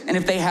toxic. And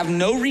if they have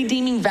no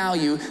redeeming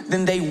value,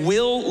 then they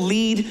will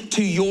lead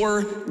to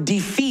your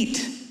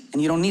defeat,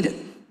 and you don't need it.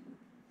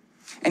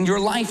 And your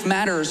life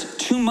matters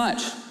too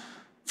much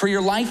for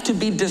your life to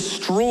be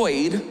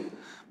destroyed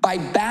by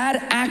bad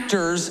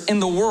actors in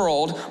the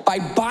world, by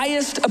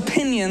biased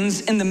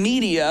opinions in the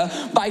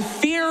media, by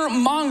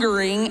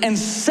fear-mongering and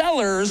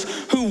sellers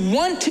who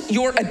want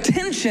your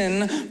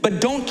attention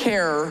but don't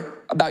care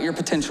about your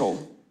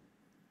potential.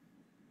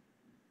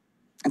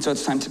 And so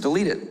it's time to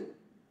delete it.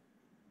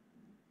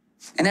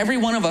 And every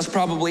one of us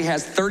probably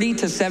has 30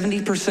 to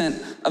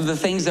 70% of the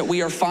things that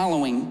we are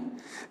following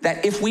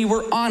that, if we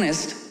were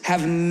honest,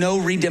 have no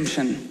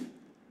redemption.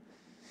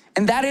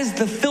 And that is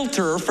the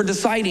filter for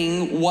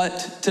deciding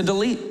what to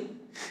delete.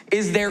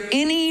 Is there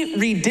any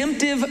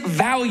redemptive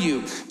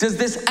value? Does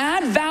this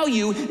add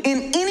value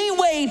in any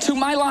way to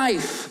my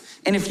life?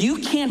 And if you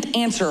can't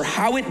answer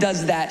how it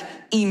does that,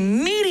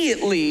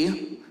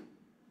 immediately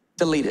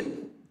delete it.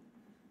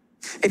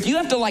 If you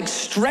have to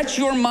stretch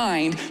your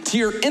mind to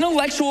your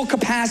intellectual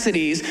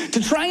capacities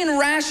to try and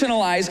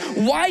rationalize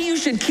why you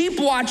should keep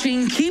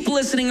watching, keep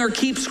listening, or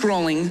keep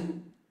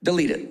scrolling,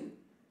 delete it.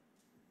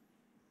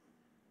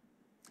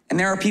 And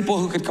there are people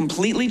who could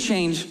completely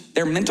change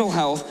their mental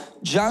health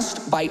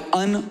just by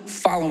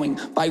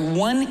unfollowing, by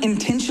one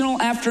intentional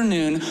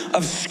afternoon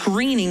of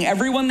screening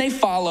everyone they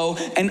follow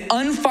and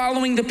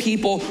unfollowing the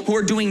people who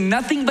are doing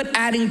nothing but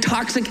adding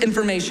toxic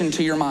information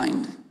to your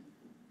mind.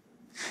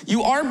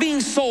 You are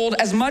being sold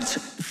as much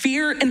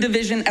fear and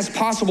division as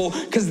possible,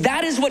 because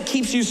that is what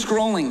keeps you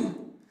scrolling.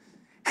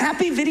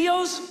 Happy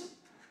videos?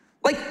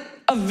 Like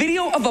a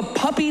video of a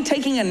puppy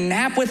taking a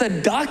nap with a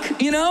duck,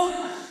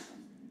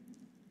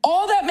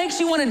 All that makes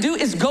you want to do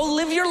is go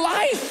live your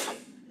life.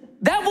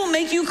 That will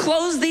make you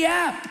close the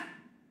app.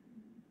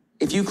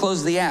 If you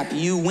close the app,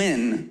 you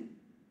win,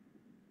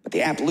 but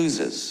the app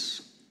loses.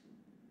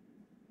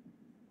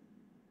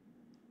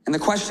 And the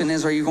question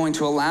is, are you going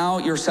to allow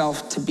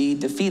yourself to be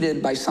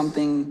defeated by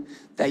something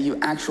that you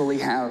actually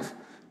have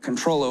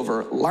control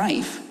over?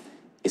 Life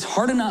is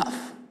hard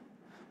enough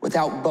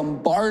without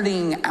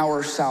bombarding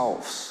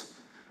ourselves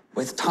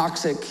with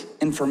toxic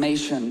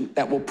information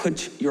that will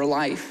put your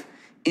life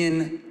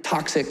in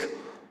toxic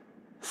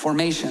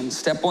formation.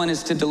 Step one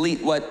is to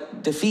delete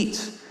what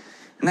defeats.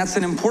 And that's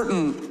an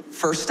important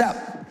first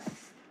step.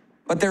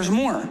 But there's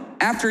more.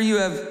 After you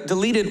have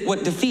deleted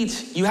what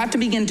defeats, you have to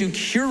begin to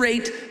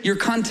curate your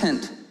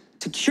content,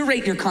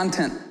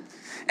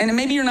 And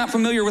maybe you're not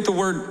familiar with the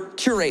word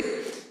curate.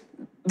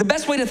 The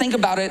best way to think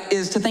about it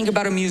is to think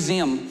about a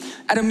museum.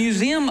 At a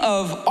museum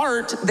of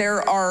art,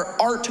 there are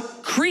art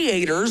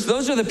creators.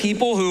 Those are the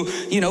people who,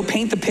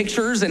 paint the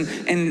pictures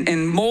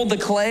and mold the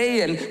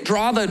clay and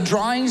draw the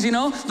drawings,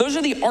 Those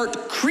are the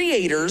art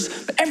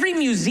creators. But every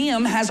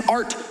museum has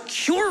art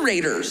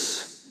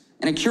curators.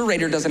 And a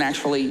curator doesn't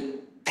actually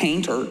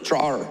paint or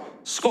draw or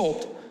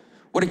sculpt.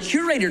 What a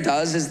curator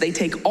does is they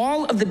take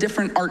all of the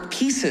different art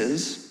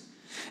pieces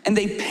and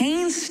they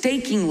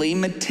painstakingly,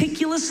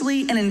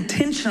 meticulously, and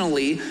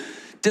intentionally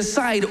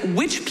decide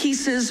which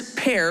pieces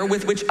pair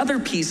with which other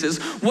pieces,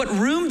 what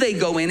room they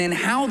go in, and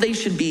how they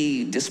should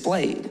be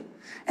displayed.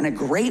 And a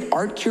great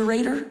art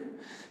curator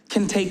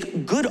can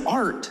take good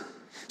art,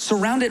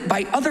 surround it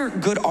by other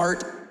good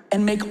art,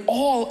 and make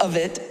all of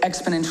it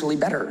exponentially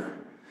better.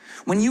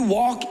 When you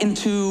walk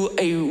into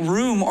a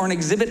room or an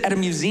exhibit at a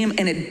museum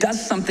and it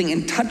does something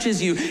and touches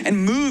you and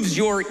moves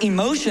your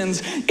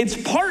emotions, it's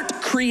part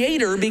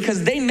creator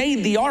because they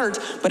made the art,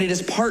 but it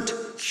is part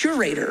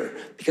curator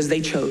because they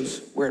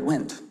chose where it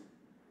went.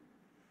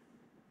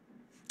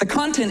 The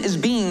content is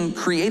being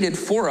created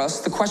for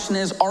us. The question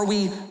is, are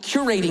we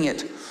curating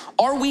it?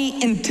 Are we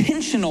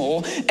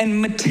intentional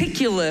and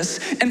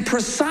meticulous and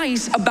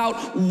precise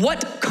about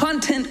what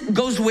content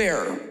goes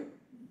where?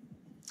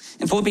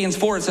 In Philippians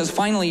 4, it says,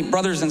 finally,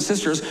 brothers and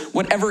sisters,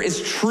 whatever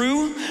is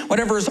true,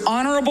 whatever is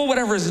honorable,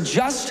 whatever is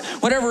just,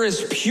 whatever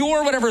is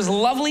pure, whatever is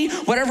lovely,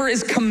 whatever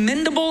is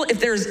commendable,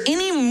 if there is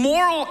any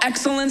moral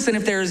excellence and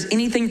if there is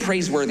anything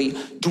praiseworthy,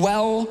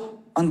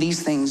 dwell on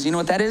these things. You know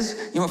what that is?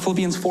 You know what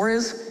Philippians 4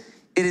 is?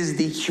 It is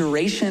the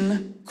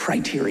curation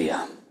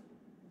criteria.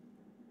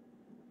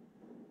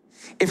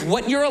 If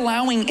what you're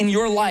allowing in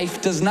your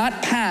life does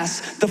not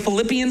pass the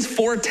Philippians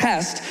 4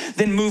 test,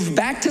 then move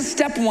back to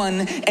step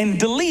one and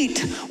delete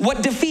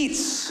what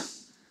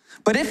defeats.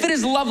 But if it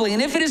is lovely,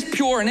 and if it is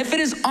pure, and if it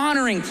is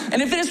honoring,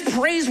 and if it is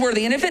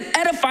praiseworthy, and if it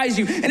edifies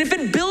you, and if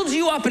it builds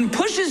you up and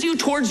pushes you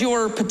towards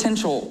your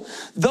potential,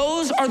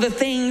 those are the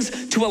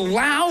things to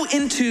allow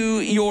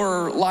into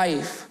your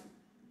life.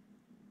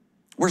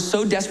 We're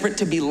so desperate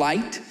to be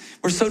liked.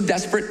 We're so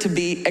desperate to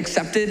be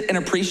accepted and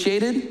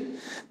appreciated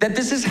that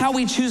this is how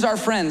we choose our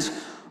friends.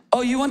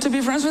 Oh, you want to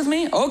be friends with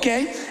me?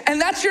 Okay.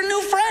 And that's your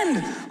new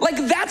friend. Like,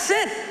 that's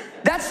it.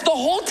 That's the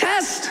whole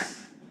test.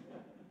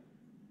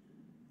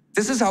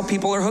 This is how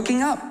people are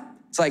hooking up.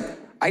 It's like,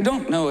 I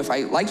don't know if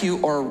I like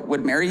you or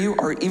would marry you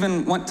or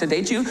even want to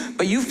date you,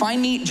 but you find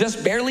me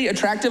just barely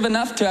attractive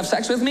enough to have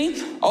sex with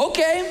me?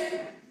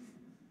 Okay.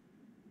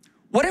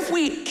 What if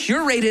we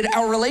curated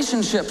our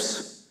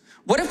relationships?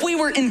 What if we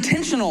were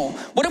intentional?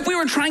 What if we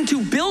were trying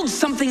to build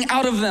something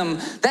out of them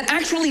that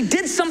actually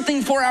did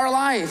something for our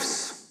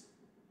lives?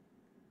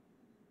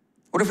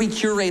 What if we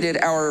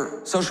curated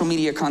our social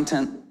media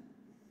content?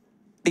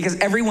 Because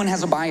everyone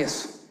has a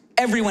bias.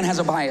 Everyone has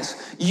a bias.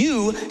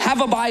 You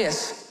have a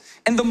bias.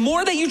 And the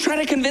more that you try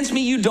to convince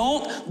me you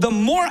don't, the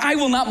more I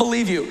will not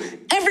believe you.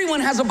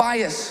 Everyone has a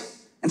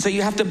bias. And so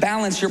you have to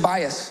balance your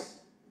bias.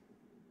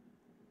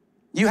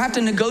 You have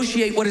to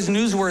negotiate what is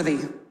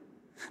newsworthy.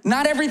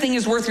 Not everything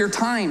is worth your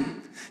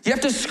time. You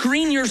have to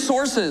screen your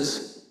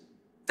sources.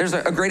 There's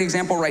a great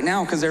example right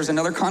now because there's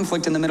another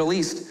conflict in the Middle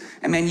East.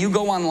 And man, you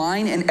go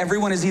online and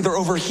everyone is either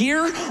over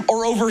here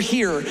or over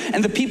here.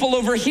 And the people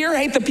over here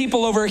hate the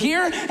people over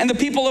here. And the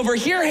people over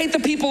here hate the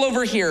people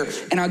over here.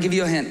 And I'll give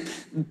you a hint.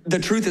 The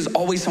truth is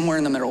always somewhere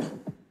in the middle.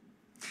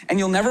 And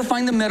you'll never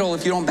find the middle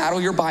if you don't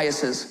battle your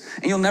biases.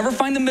 And you'll never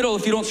find the middle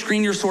if you don't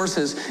screen your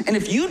sources. And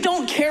if you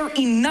don't care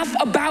enough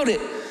about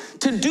it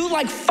to do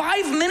like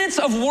 5 minutes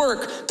of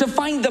work to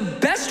find the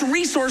best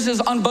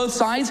resources on both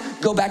sides,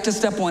 go back to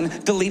step one,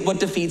 delete what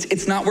defeats.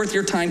 It's not worth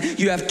your time.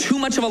 You have too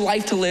much of a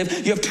life to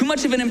live. You have too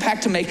much of an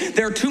impact to make.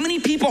 There are too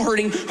many people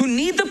hurting who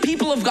need the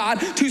people of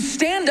God to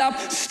stand up,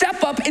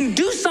 step up, and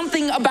do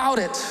something about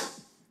it.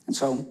 And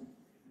so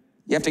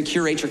you have to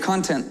curate your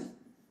content.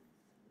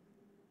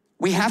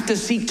 We have to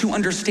seek to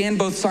understand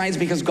both sides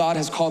because God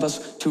has called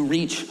us to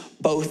reach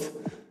both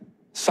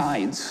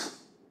sides.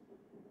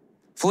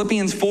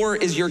 Philippians 4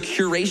 is your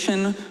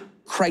curation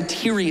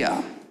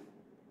criteria.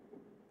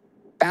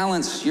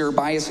 Balance your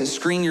biases,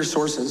 screen your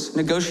sources,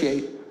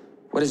 negotiate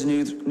what is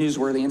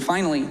newsworthy. And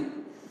finally,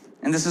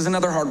 and this is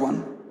another hard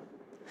one,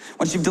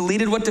 once you've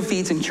deleted what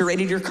defeats and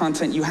curated your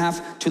content, you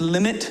have to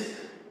limit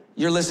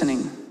your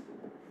listening.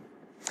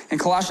 In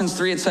Colossians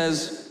 3, it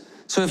says,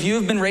 so if you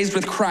have been raised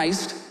with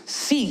Christ,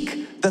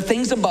 seek the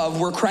things above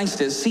where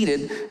Christ is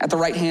seated at the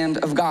right hand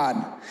of God,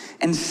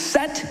 and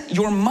set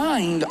your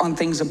mind on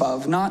things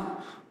above, not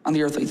on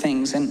the earthly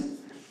things. And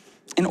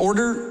in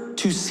order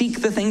to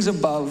seek the things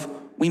above,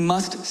 we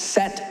must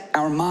set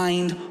our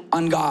mind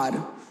on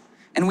God.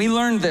 And we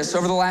learned this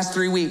over the last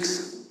 3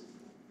 weeks,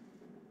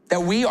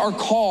 that we are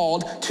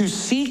called to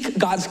seek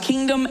God's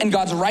kingdom and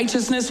God's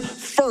righteousness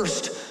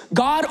first.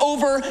 God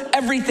over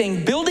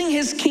everything, building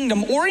his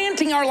kingdom,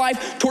 orienting our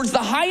life towards the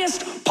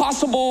highest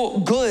possible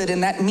good.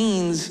 And that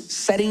means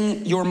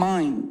setting your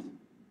mind.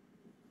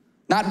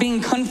 Not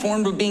being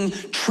conformed, but being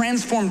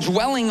transformed,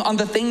 dwelling on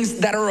the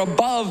things that are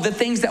above, the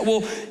things that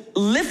will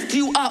lift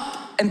you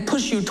up and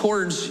push you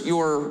towards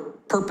your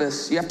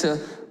purpose. You have to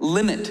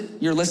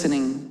limit your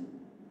listening.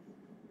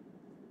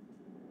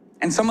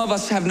 And some of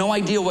us have no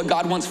idea what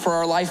God wants for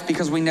our life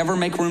because we never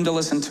make room to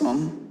listen to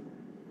him.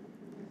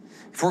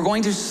 If we're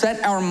going to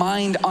set our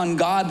mind on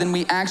God, then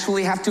we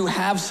actually have to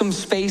have some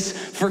space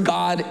for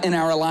God in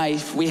our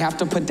life. We have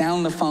to put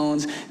down the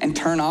phones and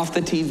turn off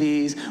the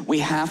TVs. We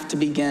have to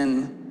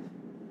begin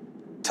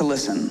to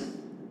listen.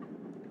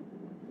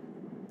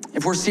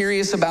 If we're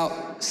serious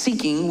about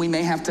seeking, we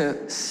may have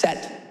to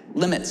set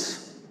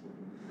limits.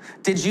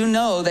 Did you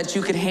know that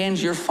you could hand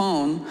your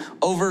phone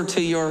over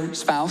to your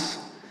spouse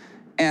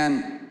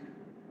and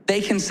they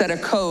can set a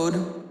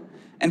code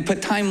and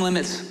put time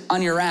limits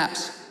on your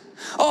apps?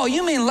 Oh,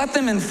 you mean let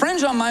them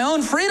infringe on my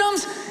own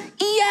freedoms?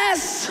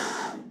 Yes.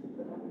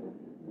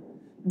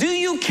 Do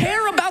you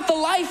care about the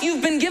life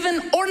you've been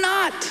given or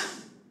not?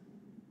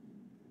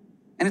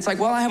 And it's like,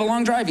 well, I have a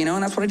long drive,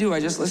 and that's what I do. I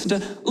just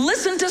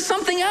listen to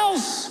something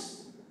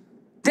else.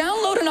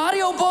 Download an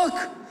audiobook.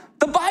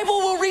 The Bible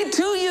will read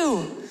to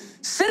you.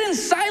 Sit in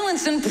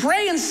silence and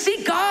pray and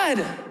seek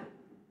God.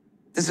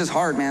 This is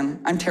hard, man.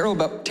 I'm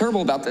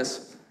terrible about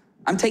this.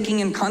 I'm taking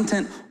in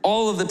content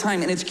all of the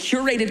time, and it's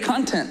curated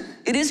content.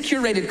 It is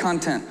curated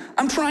content.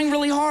 I'm trying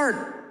really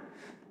hard.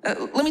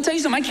 Let me tell you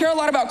something. I care a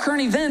lot about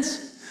current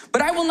events,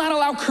 but I will not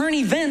allow current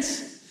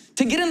events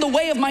to get in the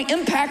way of my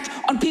impact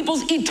on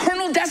people's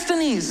eternal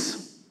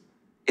destinies.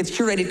 It's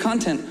curated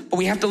content, but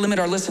we have to limit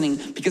our listening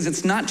because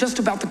it's not just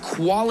about the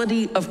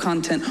quality of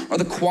content or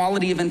the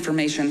quality of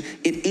information.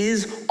 It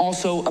is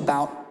also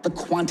about the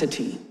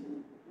quantity.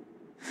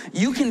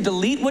 You can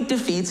delete what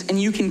defeats and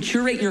you can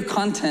curate your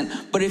content,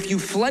 but if you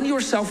flood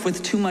yourself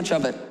with too much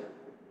of it,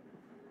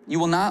 you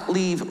will not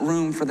leave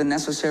room for the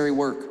necessary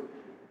work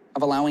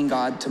of allowing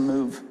God to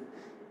move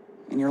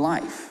in your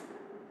life.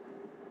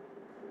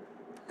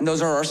 And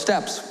those are our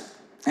steps.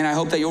 And I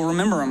hope that you'll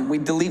remember them. We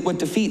delete what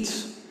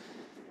defeats.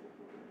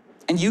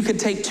 And you could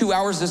take 2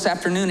 hours this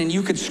afternoon and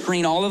you could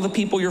screen all of the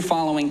people you're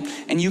following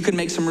and you could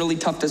make some really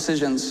tough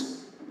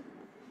decisions.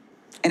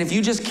 And if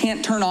you just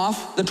can't turn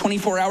off the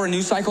 24-hour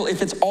news cycle,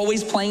 if it's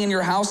always playing in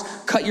your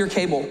house, cut your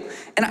cable.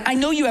 And I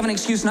know you have an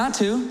excuse not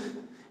to.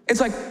 It's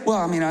like, well,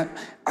 I mean,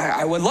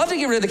 I would love to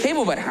get rid of the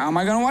cable, but how am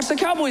I gonna watch the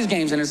Cowboys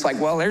games? And it's like,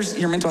 well, there's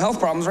your mental health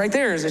problems right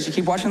there, is that you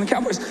keep watching the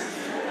Cowboys.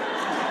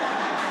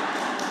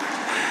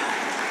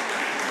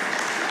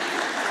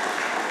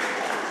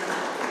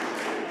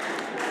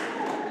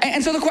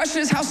 And so the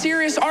question is, how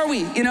serious are we,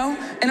 you know?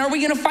 And are we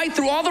gonna fight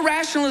through all the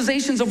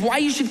rationalizations of why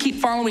you should keep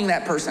following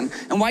that person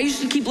and why you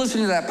should keep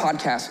listening to that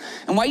podcast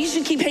and why you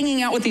should keep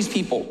hanging out with these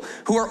people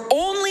who are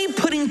only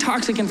putting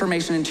toxic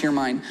information into your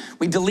mind?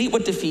 We delete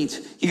what defeats.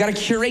 You gotta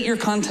curate your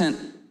content.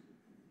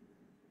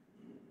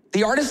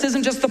 The artist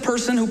isn't just the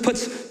person who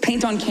puts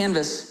paint on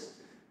canvas.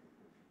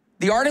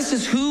 The artist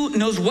is who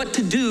knows what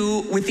to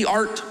do with the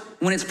art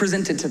when it's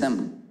presented to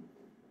them.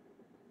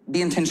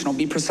 Be intentional,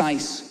 be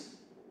precise.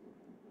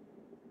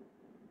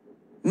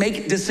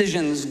 Make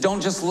decisions. Don't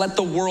just let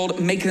the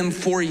world make them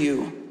for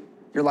you.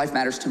 Your life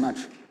matters too much.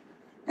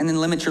 And then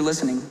limit your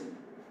listening.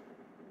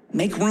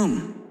 Make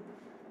room.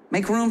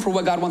 Make room for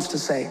what God wants to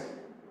say.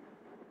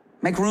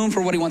 Make room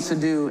for what he wants to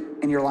do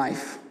in your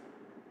life.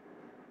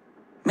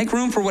 Make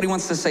room for what he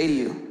wants to say to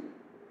you.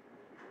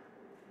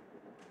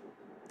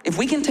 If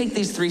we can take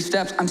these 3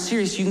 steps, I'm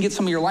serious, you can get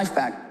some of your life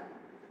back.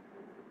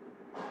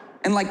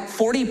 And like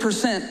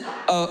 40%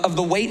 of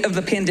the weight of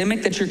the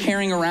pandemic that you're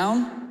carrying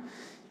around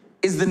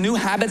is the new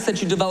habits that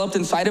you developed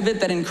inside of it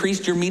that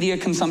increased your media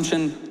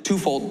consumption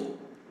twofold.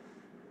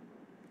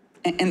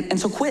 And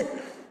so quit.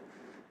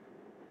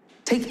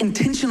 Take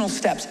intentional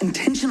steps,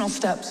 intentional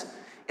steps.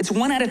 It's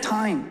one at a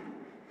time.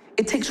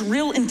 It takes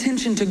real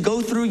intention to go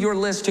through your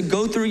list, to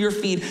go through your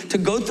feed, to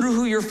go through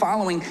who you're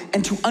following,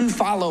 and to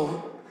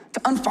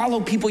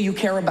unfollow people you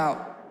care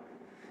about.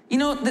 You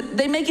know,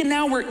 they make it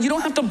now where you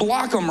don't have to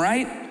block them,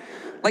 right?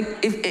 Like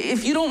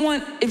if you don't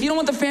want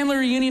the family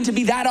reunion to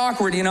be that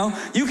awkward, you know,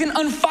 you can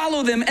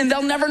unfollow them and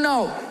they'll never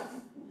know.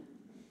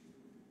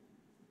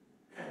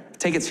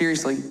 Take it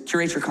seriously.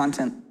 Curate your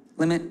content.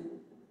 Limit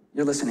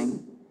your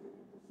listening.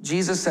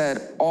 Jesus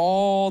said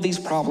all these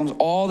problems,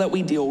 all that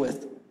we deal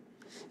with,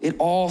 it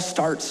all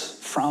starts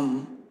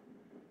from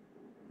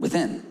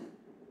within.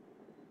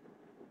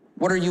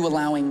 What are you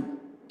allowing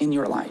in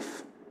your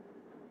life?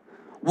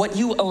 What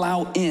you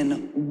allow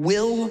in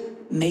will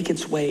make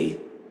its way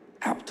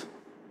out.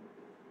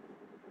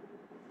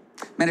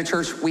 Meta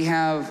Church, we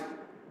have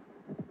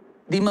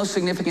the most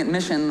significant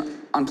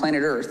mission on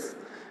planet Earth.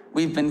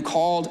 We've been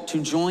called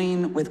to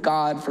join with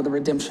God for the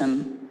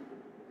redemption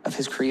of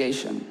his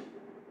creation.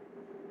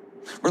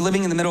 We're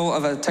living in the middle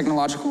of a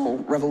technological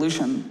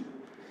revolution.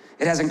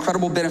 It has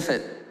incredible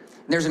benefit.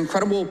 There's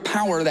incredible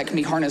power that can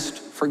be harnessed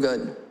for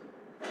good.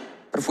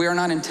 But if we are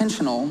not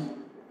intentional,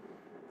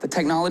 the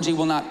technology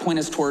will not point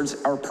us towards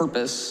our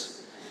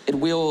purpose. It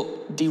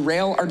will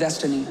derail our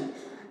destiny.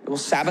 It will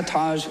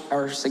sabotage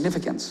our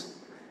significance.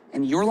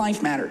 And your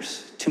life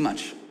matters too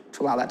much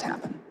to allow that to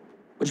happen.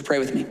 Would you pray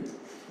with me?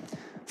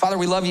 Father,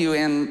 we love you,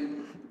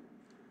 and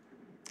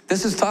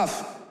this is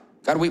tough.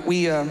 God,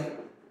 we have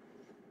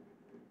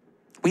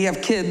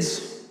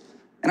kids,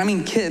 and I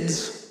mean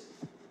kids,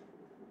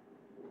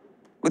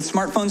 with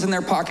smartphones in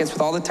their pockets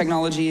with all the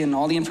technology and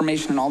all the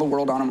information and all the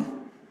world on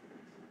them.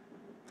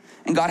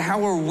 And God,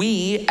 how are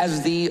we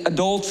as the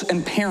adults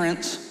and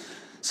parents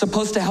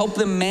supposed to help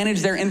them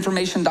manage their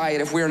information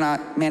diet if we are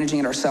not managing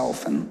it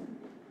ourselves? And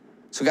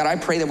so God, I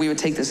pray that we would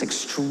take this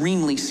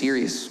extremely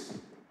serious.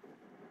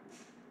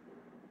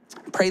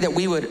 I pray that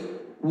we would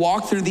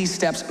walk through these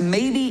steps,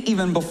 maybe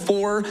even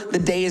before the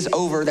day is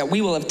over, that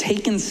we will have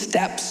taken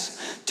steps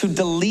to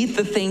delete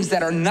the things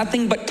that are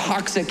nothing but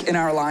toxic in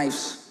our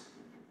lives.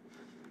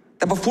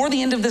 That before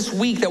the end of this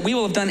week, that we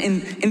will have done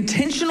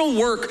intentional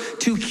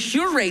work to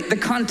curate the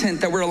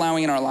content that we're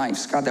allowing in our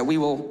lives. God, that we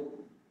will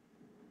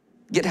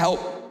get help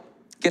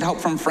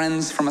from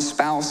friends, from a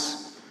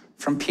spouse,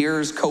 from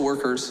peers,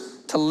 coworkers,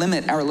 to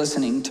limit our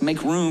listening, to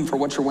make room for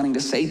what you're wanting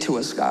to say to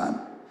us, God.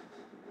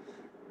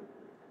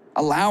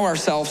 Allow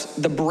ourselves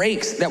the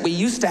breaks that we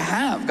used to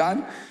have, God.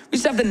 We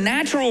used to have the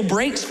natural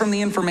breaks from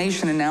the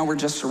information, and now we're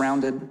just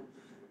surrounded.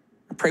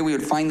 I pray we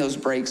would find those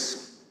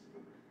breaks.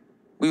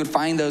 We would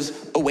find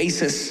those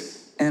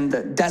oases in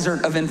the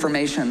desert of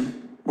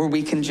information where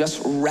we can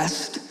just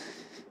rest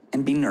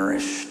and be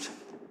nourished.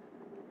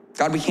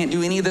 God, we can't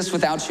do any of this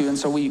without you, and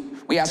so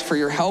we ask for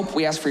your help.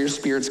 We ask for your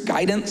Spirit's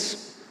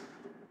guidance.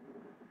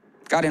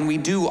 God, and we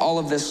do all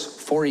of this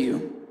for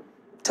you,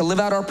 to live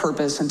out our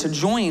purpose and to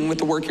join with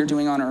the work you're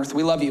doing on earth.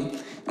 We love you,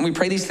 and we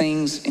pray these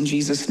things in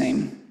Jesus'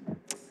 name.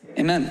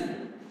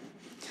 Amen.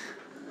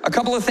 A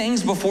couple of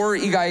things before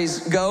you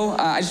guys go.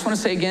 I just want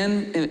to say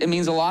again, it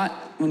means a lot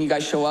when you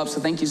guys show up,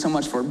 so thank you so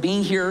much for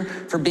being here,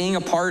 for being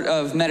a part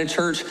of Meta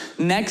Church.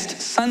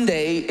 Next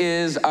Sunday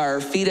is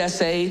our Feed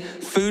SA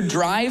food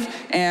drive,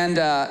 and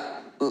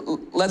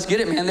let's get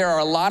it, man. There are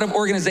a lot of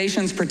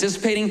organizations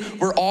participating.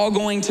 We're all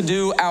going to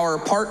do our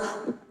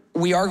part.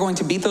 We are going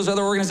to beat those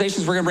other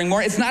organizations. We're going to bring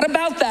more. It's not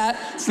about that.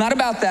 It's not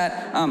about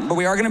that. But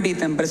we are going to beat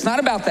them. But it's not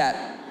about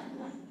that.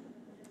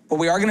 But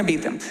we are going to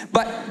beat them.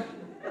 But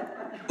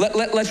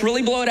let's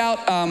really blow it out.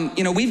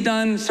 We've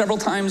done several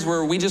times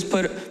where we just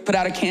put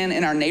out a can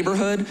in our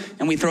neighborhood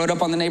and we throw it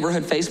up on the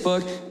neighborhood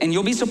Facebook, and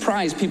you'll be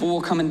surprised people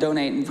will come and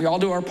donate. And if we all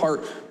do our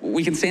part,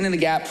 we can stand in the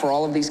gap for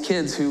all of these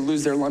kids who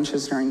lose their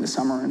lunches during the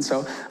summer. And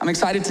so I'm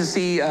excited to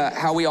see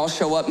how we all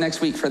show up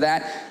next week for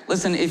that.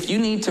 Listen, if you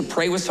need to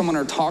pray with someone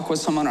or talk with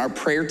someone, our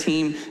prayer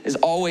team is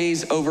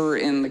always over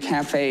in the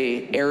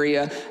cafe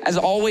area. As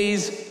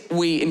always,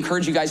 we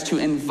encourage you guys to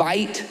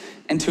invite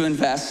and to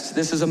invest.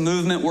 This is a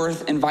movement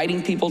worth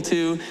inviting people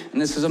to, and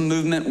this is a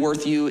movement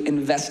worth you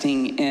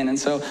investing in. And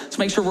so let's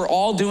make sure we're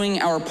all doing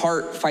our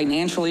part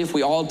financially. If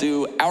we all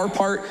do our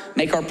part,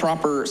 make our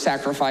proper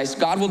sacrifice,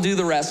 God will do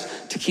the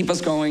rest to keep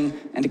us going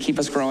and to keep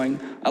us growing.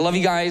 I love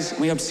you guys.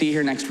 We hope to see you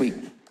here next week.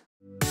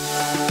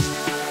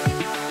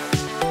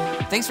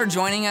 Thanks for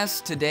joining us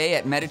today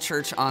at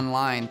MetaChurch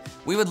Online.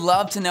 We would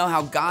love to know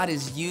how God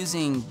is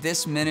using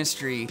this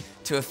ministry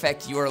to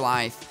affect your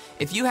life.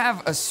 If you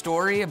have a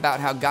story about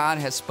how God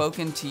has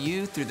spoken to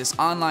you through this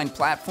online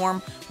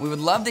platform, we would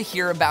love to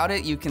hear about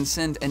it. You can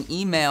send an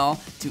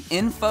email to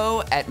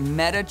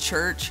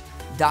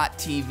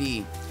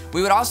info@metachurch.tv.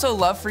 We would also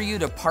love for you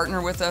to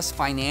partner with us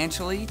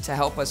financially to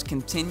help us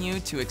continue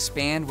to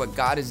expand what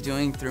God is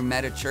doing through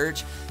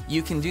MetaChurch.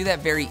 You can do that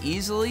very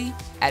easily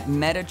at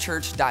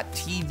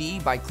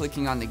metachurch.tv by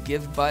clicking on the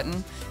Give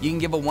button. You can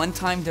give a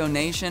one-time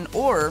donation,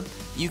 or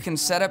you can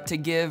set up to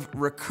give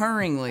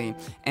recurringly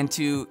and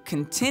to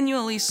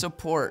continually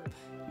support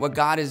what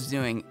God is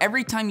doing.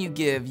 Every time you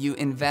give, you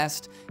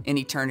invest in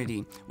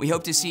eternity. We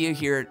hope to see you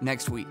here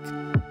next week.